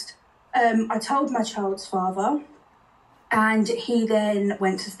sentenced. I told my child's father, and he then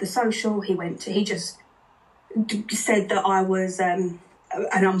went to the social. He just said that I was an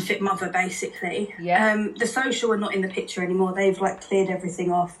unfit mother, basically. Yeah. The social are not in the picture anymore. They've like cleared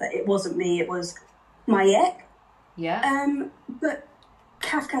everything off. That it wasn't me. It was my ex. Yeah. But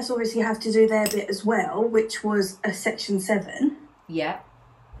Cafcass obviously have to do their bit as well, which was a Section 7. Yeah.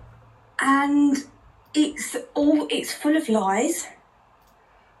 And it's full of lies.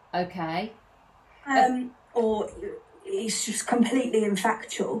 Okay. Or it's just completely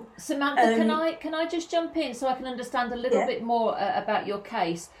infactual. Samantha, can I just jump in so I can understand a little bit more about your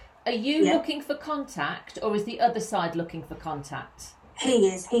case? Are you looking for contact, or is the other side looking for contact? He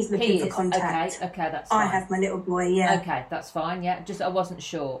is. He's looking for contact. Okay, that's fine. I have my little boy, yeah. Okay, that's fine, yeah. Just I wasn't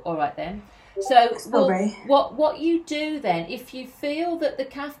sure. All right then. So what you do then, if you feel that the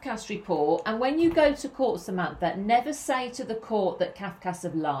Cafcass report, and when you go to court, Samantha, never say to the court that Cafcass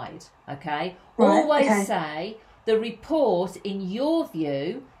have lied, okay? Right, Always say the report, in your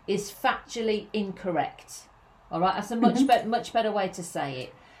view, is factually incorrect. All right? That's a much better way to say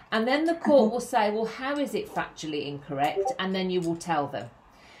it. And then the court will say, well, how is it factually incorrect? And then you will tell them.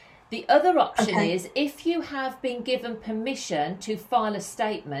 The other option is, if you have been given permission to file a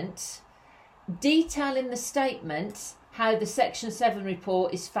statement, detail in the statement how the Section 7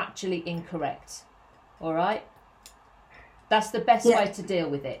 report is factually incorrect. All right? That's the best way to deal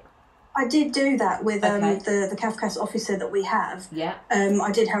with it. I did do that with the Cafcass officer that we have. Yeah.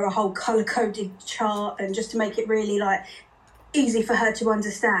 I did her a whole colour-coded chart, and just to make it really like easy for her to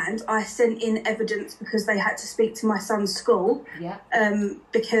understand, I sent in evidence because they had to speak to my son's school. Yeah.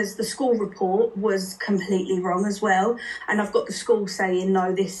 Because the school report was completely wrong as well, and I've got the school saying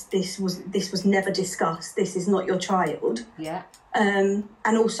no, this was never discussed. This is not your child. Yeah. And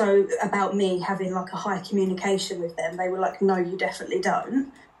also about me having like a high communication with them. They were like, no, you definitely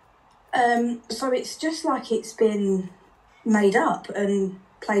don't. So it's just like it's been made up and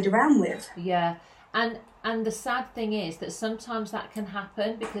played around with. Yeah. And the sad thing is that sometimes that can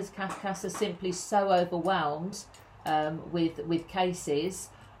happen because Cafcass are simply so overwhelmed with cases.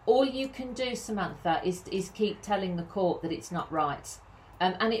 All you can do, Samantha, is keep telling the court that it's not right.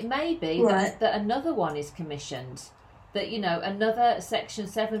 And it may be that another one is commissioned, that, another Section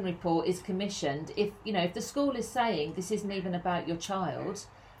 7 report is commissioned. If the school is saying this isn't even about your child,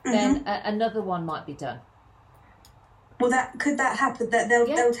 then another one might be done. Well, could that happen? That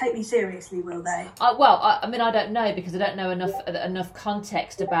they'll take me seriously, will they? I don't know because I don't know enough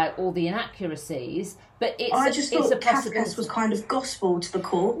context about all the inaccuracies. But I just thought Cafcass Cafcass was kind of gospel to the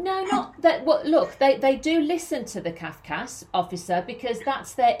court. No, not that. Well, look, they do listen to the Cafcass officer because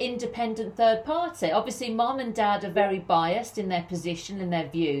that's their independent third party. Obviously, mom and dad are very biased in their position and their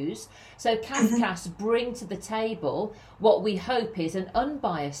views. So Cafcass bring to the table what we hope is an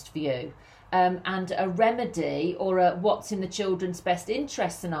unbiased view. And a remedy or a what's in the children's best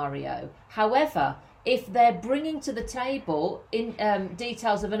interest scenario. However, if they're bringing to the table in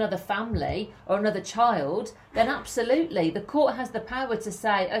details of another family or another child, then absolutely the court has the power to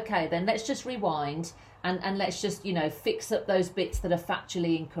say, okay, then let's just rewind and let's just, fix up those bits that are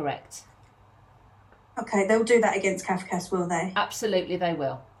factually incorrect. Okay, they'll do that against Cafcass, will they? Absolutely, they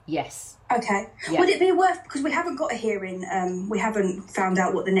will. Yes. Okay. Yeah. Would it be worth, because we haven't got a hearing, we haven't found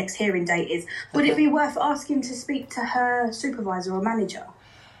out what the next hearing date is, would it be worth asking to speak to her supervisor or manager?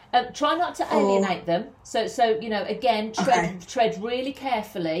 Try not to alienate them. So again, tread really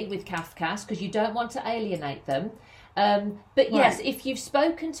carefully with Cafcass because you don't want to alienate them. But yes, if you've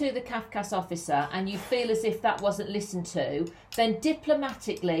spoken to the Cafcass officer and you feel as if that wasn't listened to, then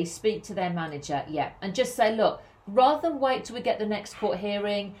diplomatically speak to their manager, and just say, look, rather than wait till we get the next court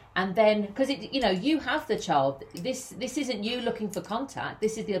hearing and then, because you have the child, this isn't you looking for contact,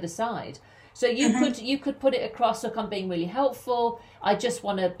 this is the other side. So you could put it across, look, I'm being really helpful, I just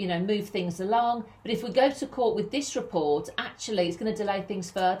want to move things along, but if we go to court with this report, actually it's going to delay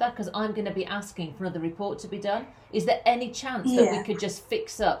things further because I'm going to be asking for another report to be done. Is there any chance that we could just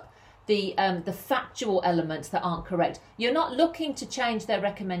fix up the factual elements that aren't correct? You're not looking to change their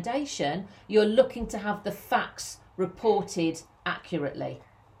recommendation, you're looking to have the facts reported accurately.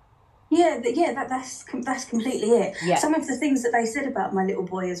 That's completely it. Yeah. Some of the things that they said about my little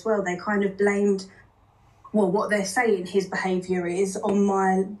boy as well, they kind of blamed, well, what they're saying his behaviour is on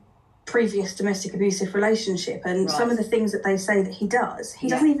my previous domestic abusive relationship, and some of the things that they say that he does, he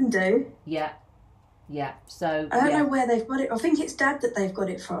doesn't even do. Yeah. So I don't know where they've got it. I think it's Dad that they've got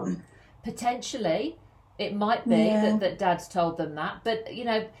it from. Potentially, it might be that Dad's told them that, but you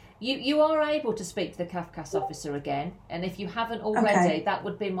know, you are able to speak to the CAFCASS officer again, and if you haven't already, that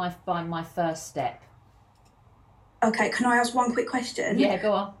would be my first step. Okay, can I ask one quick question? Yeah,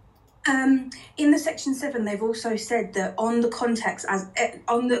 go on. In the Section 7, they've also said that on the contacts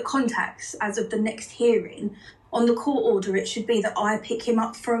as of the next hearing, on the court order, it should be that I pick him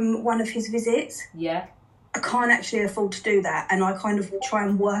up from one of his visits. Yeah. I can't actually afford to do that, and I kind of try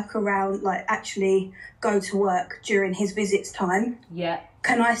and work around, like, actually go to work during his visits time. Yeah.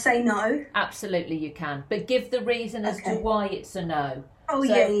 Can I say no? Absolutely, you can, but give the reason as to why it's a no. Oh,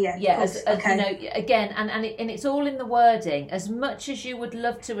 so, yeah. As you know, again, and it's all in the wording. As much as you would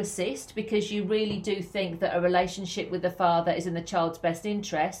love to assist, because you really do think that a relationship with the father is in the child's best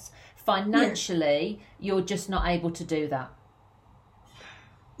interests, financially, you're just not able to do that.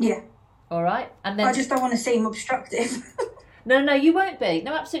 Yeah. All right, and then I just don't want to seem obstructive. No, you won't be.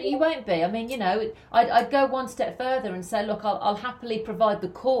 No, absolutely, you won't be. I mean, you know, I'd go one step further and say, look, I'll happily provide the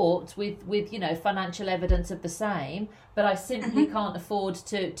court with you know, financial evidence of the same, but I simply can't afford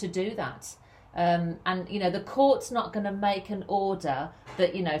to do that. And you know, the court's not going to make an order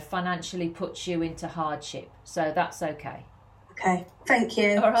that, you know, financially puts you into hardship. So that's okay. Okay, thank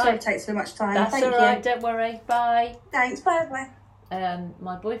you. All right. Sorry it takes so much time. That's Thank all right. Don't worry. Bye. Thanks. Bye.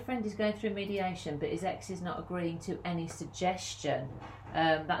 My boyfriend is going through mediation, but his ex is not agreeing to any suggestion.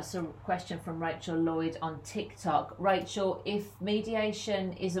 That's a question from Rachel Lloyd on TikTok. Rachel, if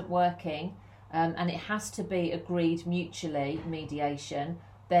mediation isn't working and it has to be agreed mutually, mediation,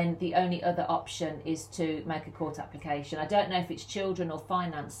 then the only other option is to make a court application. I don't know if it's children or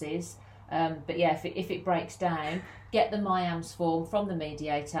finances, but yeah, if it breaks down, get the MyAMS form from the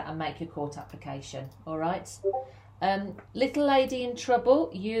mediator and make your court application. All right? Little lady in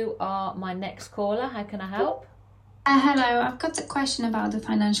trouble, you are my next caller. How can I help? Hello, I've got a question about the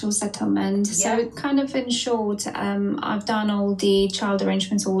financial settlement. Yeah. So kind of in short, I've done all the child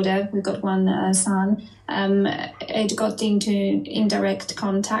arrangements order. We've got one son. It got into indirect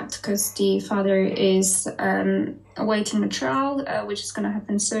contact because the father is awaiting a trial, which is going to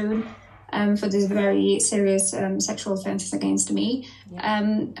happen soon. For this very serious sexual offences against me.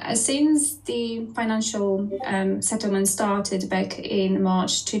 Since the financial settlement started back in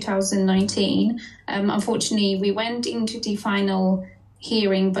March 2019, unfortunately, we went into the final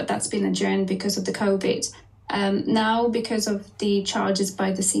hearing, but that's been adjourned because of the COVID. Now, because of the charges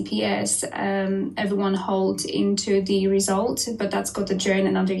by the CPS, everyone holds into the result, but that's got adjourned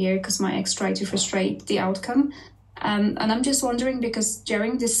another year because my ex tried to frustrate the outcome. And I'm just wondering, because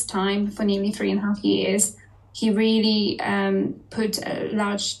during this time, for nearly 3.5 years, he really put a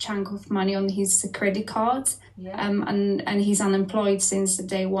large chunk of money on his credit cards. And he's unemployed since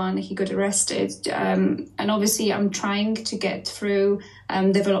day one he got arrested. And obviously I'm trying to get through,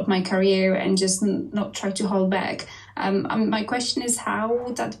 develop my career and just not try to hold back. My question is, how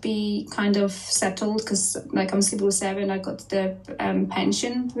would that be kind of settled? Because like I'm civil servant, I got the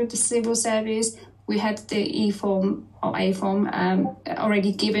pension with the civil service. We had the E-form or A-form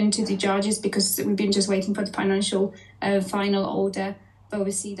already given to the judges because we've been just waiting for the financial final order. But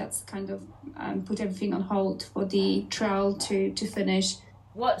obviously that's kind of put everything on hold for the trial to finish.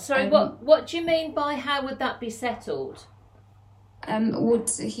 What do you mean by how would that be settled? Would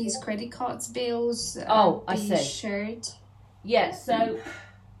his credit cards bills I be see. shared? Yeah, so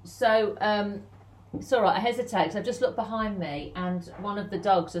it's all right, I hesitate because I've just looked behind me and one of the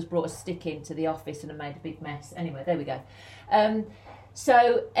dogs has brought a stick into the office and made a big mess. Anyway, there we go.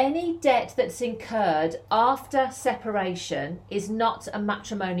 So any debt that's incurred after separation is not a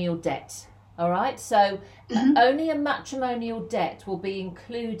matrimonial debt. All right, so only a matrimonial debt will be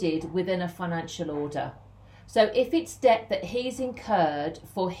included within a financial order. So if it's debt that he's incurred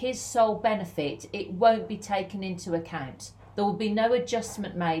for his sole benefit, it won't be taken into account. There will be no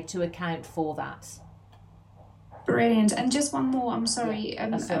adjustment made to account for that. Brilliant. And just one more, I'm sorry,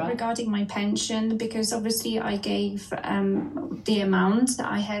 that's all right. regarding my pension, because obviously I gave the amount that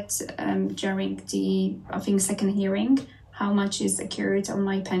I had during the, I think, second hearing, how much is accrued on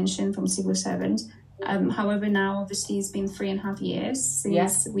my pension from civil servant. However, now obviously it's been 3.5 years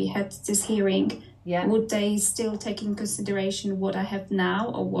since we had this hearing. Would they still take in consideration what I have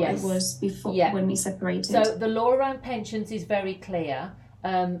now or what it was before when we separated? So the law around pensions is very clear.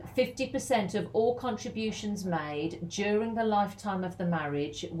 50% of all contributions made during the lifetime of the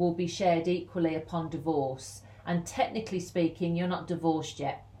marriage will be shared equally upon divorce. And technically speaking, you're not divorced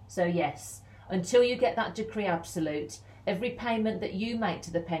yet. So yes, until you get that decree absolute, every payment that you make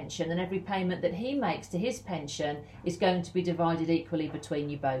to the pension and every payment that he makes to his pension is going to be divided equally between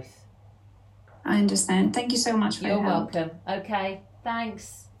you both. I understand. Thank you so much for your help. You're welcome. Okay,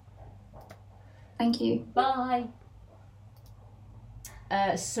 thanks. Thank you. Bye.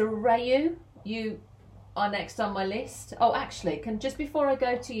 Sarayu, you are next on my list. Oh, actually, just before I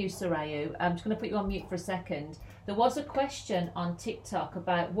go to you, Sarayu, I'm just going to put you on mute for a second. There was a question on TikTok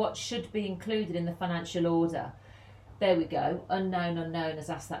about what should be included in the financial order. There we go. Unknown has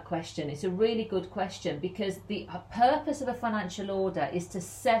asked that question. It's a really good question because the purpose of a financial order is to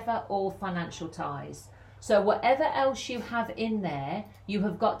sever all financial ties. So whatever else you have in there, you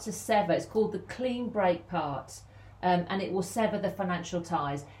have got to sever. It's called the clean break part, and it will sever the financial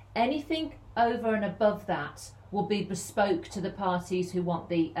ties. Anything over and above that will be bespoke to the parties who want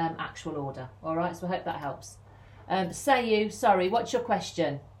the actual order. All right, so I hope that helps. Sorry, what's your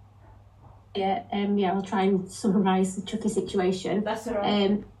question? Yeah, I'll try and summarise the tricky situation. That's all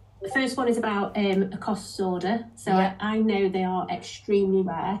right. The first one is about a costs order. So yeah. I know they are extremely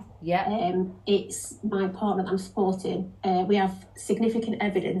rare. Yeah. It's my partner that I'm supporting. We have significant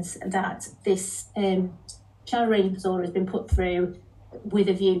evidence that this child arrangement order has been put through with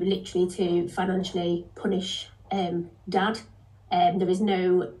a view literally to financially punish Dad. There is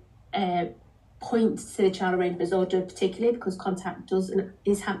no point to the child arrangement order particularly because contact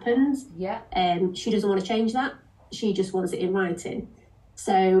happens. Yeah. She doesn't want to change that. She just wants it in writing.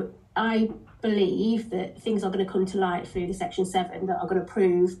 So I believe that things are going to come to light through the Section 7 that are going to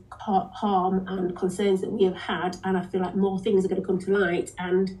prove harm and concerns that we have had, and I feel like more things are going to come to light,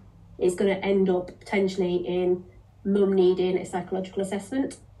 and it's going to end up potentially in mum needing a psychological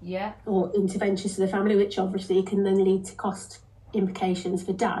assessment. Yeah. Or interventions to the family, which obviously can then lead to cost implications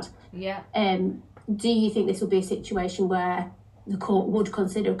for Dad. Yeah. Do you think this will be a situation where the court would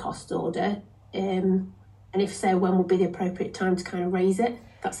consider a cost order? And if so, when would be the appropriate time to kind of raise it?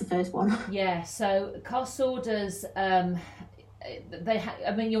 That's the first one. Yeah, so cost orders, I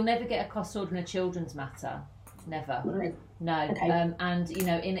mean, you'll never get a cost order in a children's matter. Never. Right. No. Okay. And, you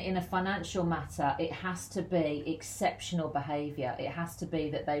know, in a financial matter, it has to be exceptional behaviour. It has to be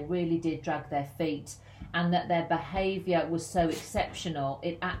that they really did drag their feet and that their behaviour was so exceptional,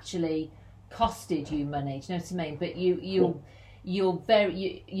 it actually costed you money. Do you know what I mean? But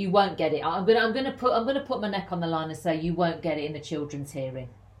you won't get it. I'm gonna put my neck on the line and say you won't get it in a children's hearing.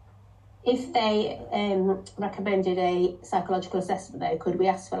 If they recommended a psychological assessment, though, could we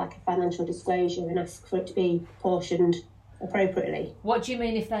ask for like a financial disclosure and ask for it to be portioned appropriately? What do you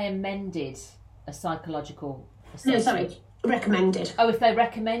mean if they amended a psychological assessment? No, sorry, recommended. Oh, if they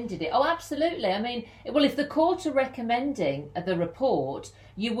recommended it. Oh, absolutely. I mean, well, if the court are recommending the report,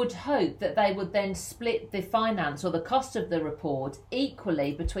 you would hope that they would then split the finance or the cost of the report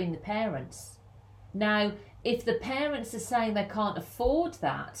equally between the parents. Now, if the parents are saying they can't afford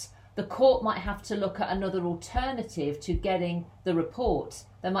that, the court might have to look at another alternative to getting the report.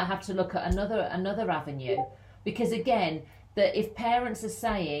 They might have to look at another avenue. Because again, that if parents are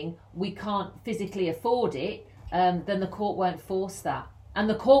saying we can't physically afford it, then the court won't force that. And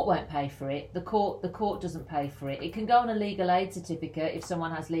the court won't pay for it. The court doesn't pay for it. It can go on a legal aid certificate if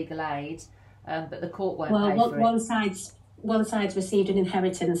someone has legal aid, but the court won't pay for it. One side's received an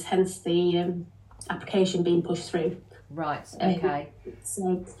inheritance, hence the application being pushed through. Right. Okay.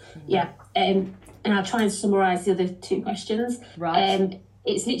 So yeah, and I'll try and summarise the other two questions. Right.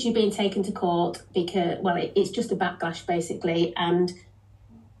 It's literally being taken to court because it's just a backlash basically, and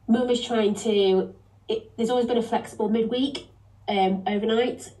Mum is trying to. There's always been a flexible midweek.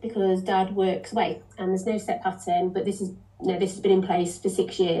 Overnight because Dad works away and there's no set pattern, but this has been in place for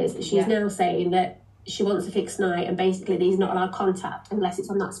 6 years. She's now saying that she wants a fixed night and basically he's not allowed contact unless it's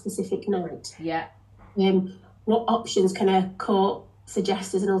on that specific night. Yeah. What options can a court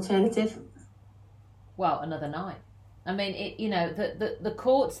suggest as an alternative? Well, another night. I mean, the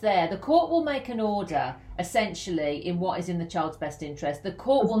court's there. The court will make an order essentially in what is in the child's best interest. The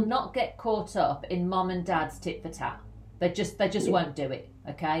court will not get caught up in mum and dad's tit for tat. They just won't do it,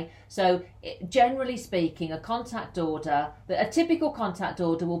 okay? So generally speaking, a typical contact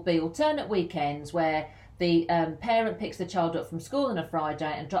order will be alternate weekends where the parent picks the child up from school on a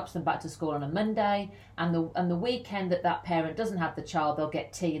Friday and drops them back to school on a Monday, and the weekend that parent doesn't have the child, they'll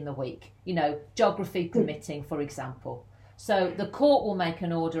get tea in the week, geography permitting, for example. So the court will make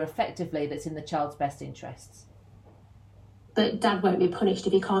an order effectively that's in the child's best interests. that Dad won't be punished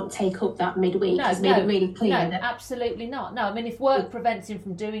if he can't take up that midweek. No, He's made it really clear. No, absolutely not. No, I mean, if work prevents him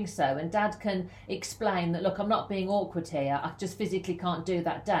from doing so and Dad can explain that, look, I'm not being awkward here, I just physically can't do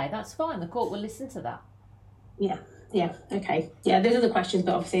that day, that's fine. The court will listen to that. Yeah, okay. Yeah, those are the questions,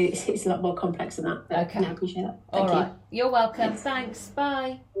 but obviously it's a lot more complex than that. But Okay. no, I appreciate that. All Thank right. you. You're welcome. Thanks.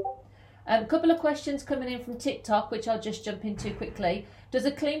 Bye. A couple of questions coming in from TikTok, which I'll just jump into quickly. Does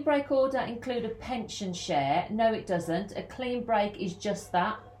a clean break order include a pension share? No, it doesn't. A clean break is just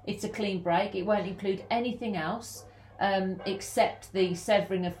that. It's a clean break. It won't include anything else except the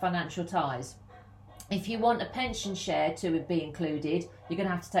severing of financial ties. If you want a pension share to be included, you're going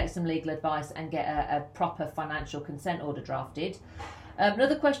to have to take some legal advice and get a proper financial consent order drafted.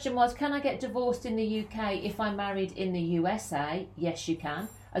 Another question was, can I get divorced in the UK if I'm married in the USA? Yes, you can.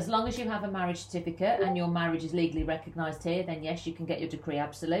 As long as you have a marriage certificate and your marriage is legally recognised here, then yes, you can get your decree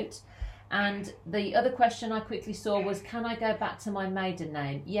absolute. And the other question I quickly saw was, can I go back to my maiden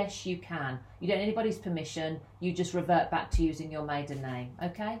name? Yes, you can. You don't need anybody's permission. You just revert back to using your maiden name,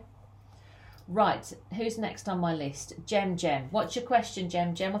 okay? Right, who's next on my list? Jem. What's your question,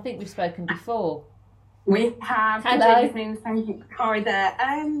 Jem? I think we've spoken before. We have. Hello. Good evening. Thank you. Hi there.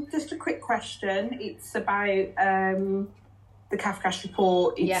 Just a quick question. It's about the Cafcass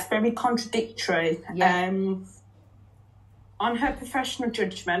report. It's very contradictory. On her professional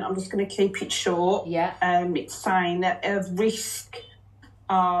judgment, I'm just going to keep it short. It's saying that a risk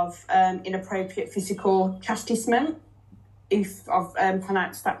of inappropriate physical chastisement, if I've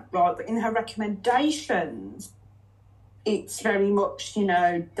pronounced that right, but in her recommendations, it's very much,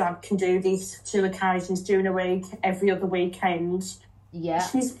 Dad can do this 2 occasions during a week, every other weekend.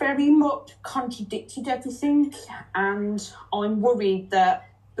 She's very much contradicted everything, and I'm worried that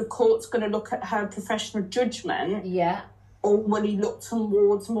the court's going to look at her professional judgment. Or will he look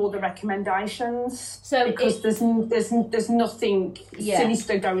towards more the recommendations? Because there's nothing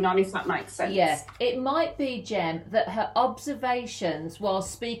sinister going on, if that makes sense. It might be, Jem, that her observations while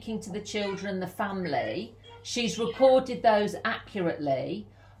speaking to the children and the family, she's recorded those accurately,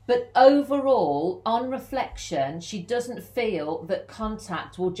 but overall, on reflection, she doesn't feel that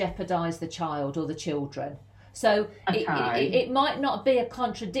contact will jeopardise the child or the children. So it might not be a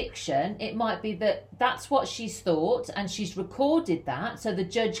contradiction. It might be that that's what she's thought and she's recorded that so the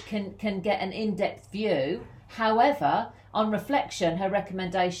judge can get an in-depth view. However, on reflection, her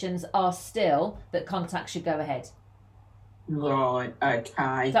recommendations are still that contact should go ahead. Right,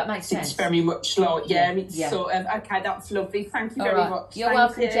 okay. Does that make sense? It's very much like, sort of, okay, that's lovely. Thank you very much. You're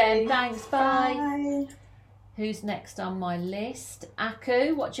welcome, Jen. Thanks, bye. Who's next on my list?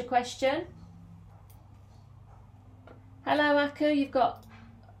 Aku, what's your question? Hello, Aku, you've got...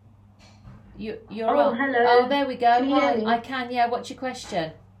 You're on. Hello. Oh, there we go. Can you hear me? I can, yeah. What's your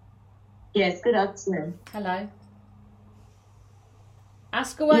question? Yes, good afternoon. Hello.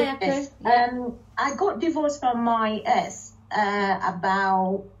 Ask away, Yes. Aku. I got divorced from my ex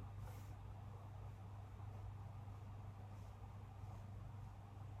about...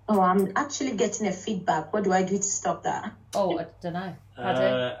 Oh, I'm actually getting a feedback. What do I do to stop that? Oh, I don't know.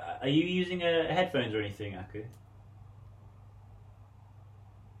 Pardon? Are you using headphones or anything, Aku?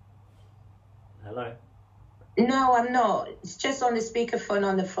 Hello? No, I'm not. It's just on the speakerphone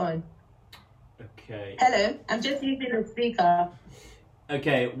on the phone. Okay. Hello? I'm just using the speaker.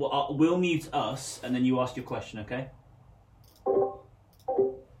 Okay, well, we'll mute us and then you ask your question, okay?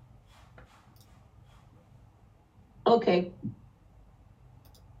 Okay.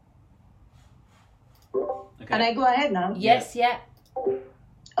 Can I go ahead now? Yes, yeah.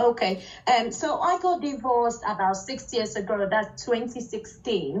 Okay. So I got divorced about 6 years ago. That's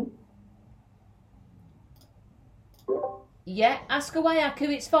 2016. Yeah, ask away, Aku.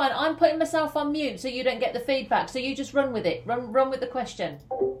 It's fine. I'm putting myself on mute so you don't get the feedback. So you just run with it. Run with the question.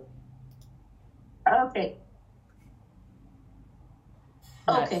 Okay.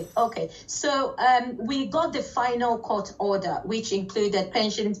 No. Okay. So we got the final court order, which included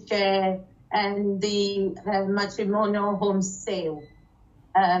pension share and the matrimonial home sale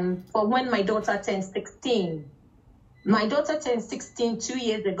for when my daughter turned 16. My daughter turned 16 2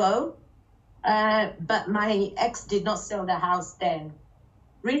 years ago. But my ex did not sell the house then.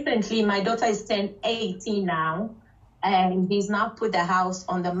 Recently, my daughter is turned 18 now, and he's now put the house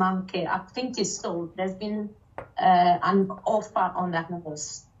on the market. I think it's sold. There's been an offer on the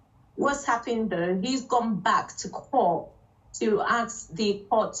house. What's happened though? He's gone back to court to ask the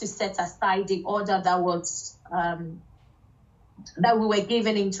court to set aside the order that was that we were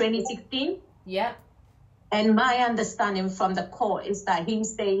given in 2016. Yeah. And my understanding from the court is that he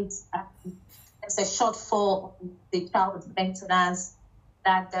says there's a shortfall of the child maintenance,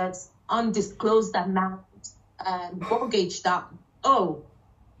 that there's undisclosed amount mortgage that, oh,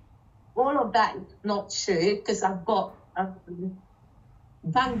 all of that is not true because I've got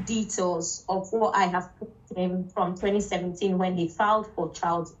bank details of what I have put him from 2017 when he filed for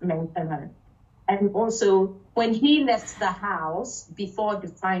child maintenance. And also when he left the house before the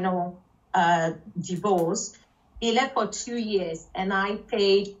final divorce, he left for 2 years and I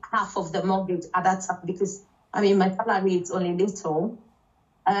paid half of the mortgage at that time because, I mean, my salary is only little.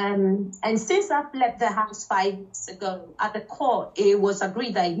 And since I've left the house 5 years ago, at the court, it was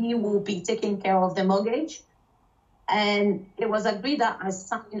agreed that he will be taking care of the mortgage. And it was agreed that I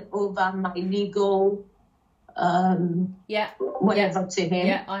signed over my legal whatever to him.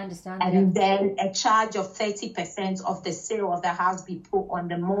 Yeah, I understand. And then a charge of 30% of the sale of the house be put on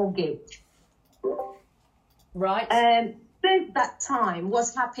the mortgage. Right. And since that time,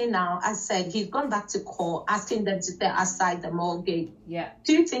 what's happening now, I said, he's gone back to court asking them to set aside the mortgage. Yeah.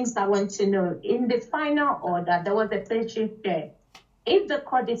 2 things I want to know. In the final order, there was a pension share. If the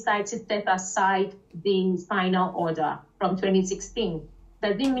court decides to set aside the final order from 2016,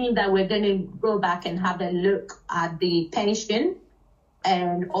 does it mean that we're going to go back and have a look at the pension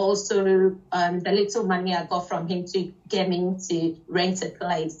and also the little money I got from him to get me to rent a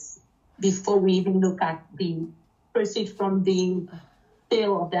place before we even look at the proceeds from the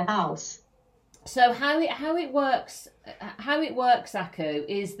sale of the house? So how it works, Aku,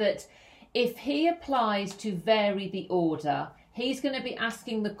 is that if he applies to vary the order, he's going to be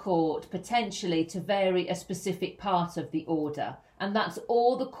asking the court potentially to vary a specific part of the order, and that's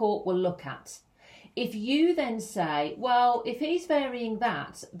all the court will look at. If you then say, well, if he's varying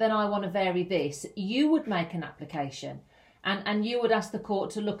that, then I want to vary this, you would make an application and you would ask the court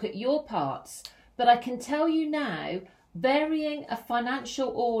to look at your parts. But I can tell you now, varying a financial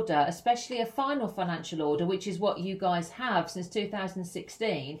order, especially a final financial order, which is what you guys have since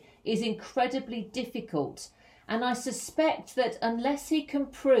 2016, is incredibly difficult. And I suspect that unless he can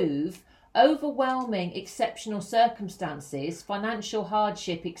prove overwhelming exceptional circumstances, financial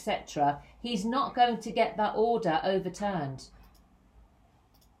hardship, etc., he's not going to get that order overturned.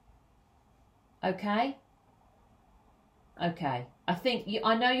 Okay? Okay.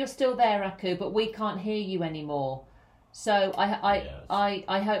 I know you're still there, Aku, but we can't hear you anymore. So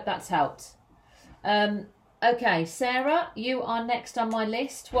I hope that's helped. Okay, Sarah, you are next on my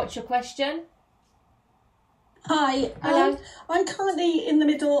list. What's your question? Hi. Hello. I'm currently in the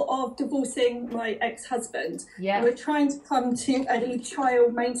middle of divorcing my ex-husband. Yeah. We're trying to come to a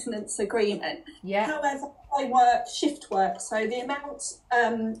child maintenance agreement. Yeah. However, I work shift work, so the amount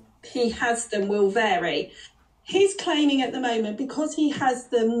he has them will vary. He's claiming at the moment, because he has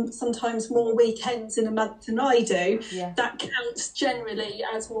them sometimes more weekends in a month than I do, that counts generally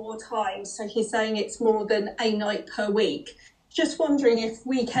as more time. So he's saying it's more than a night per week. Just wondering if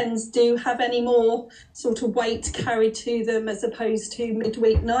weekends do have any more sort of weight carried to them as opposed to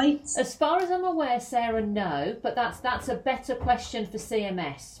midweek nights. As far as I'm aware, Sarah, no, but that's a better question for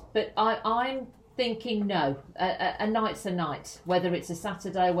CMS. But I'm thinking no, a night's a night, whether it's a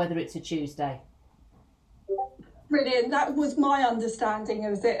Saturday, whether it's a Tuesday. Brilliant. That was my understanding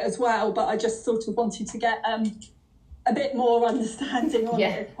of it as well, but I just sort of wanted to get a bit more understanding on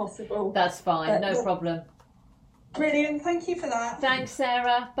it if possible. That's fine, no problem. Brilliant. Thank you for that. Thanks,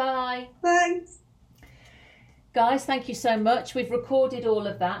 Sarah. Bye. Thanks. Guys, thank you so much. We've recorded all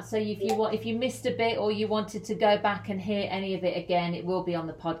of that, so if you missed a bit or you wanted to go back and hear any of it again, it will be on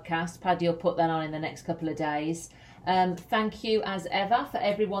the podcast. Paddy will put that on in the next couple of days. Thank you as ever for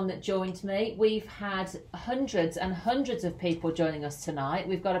everyone that joined me. We've had hundreds and hundreds of people joining us tonight.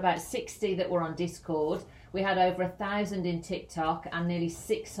 We've got about 60 that were on Discord. We had over 1,000 in TikTok and nearly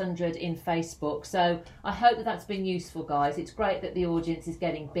 600 in Facebook. So I hope that that's been useful, guys. It's great that the audience is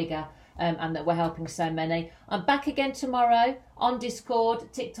getting bigger and that we're helping so many. I'm back again tomorrow on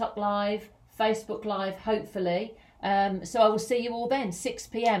Discord, TikTok Live, Facebook Live, hopefully. So I will see you all then, 6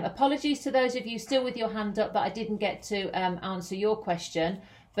 p.m. Apologies to those of you still with your hand up that I didn't get to answer your question.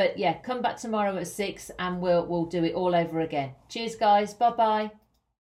 But yeah, come back tomorrow at 6 and we'll do it all over again. Cheers, guys. Bye-bye.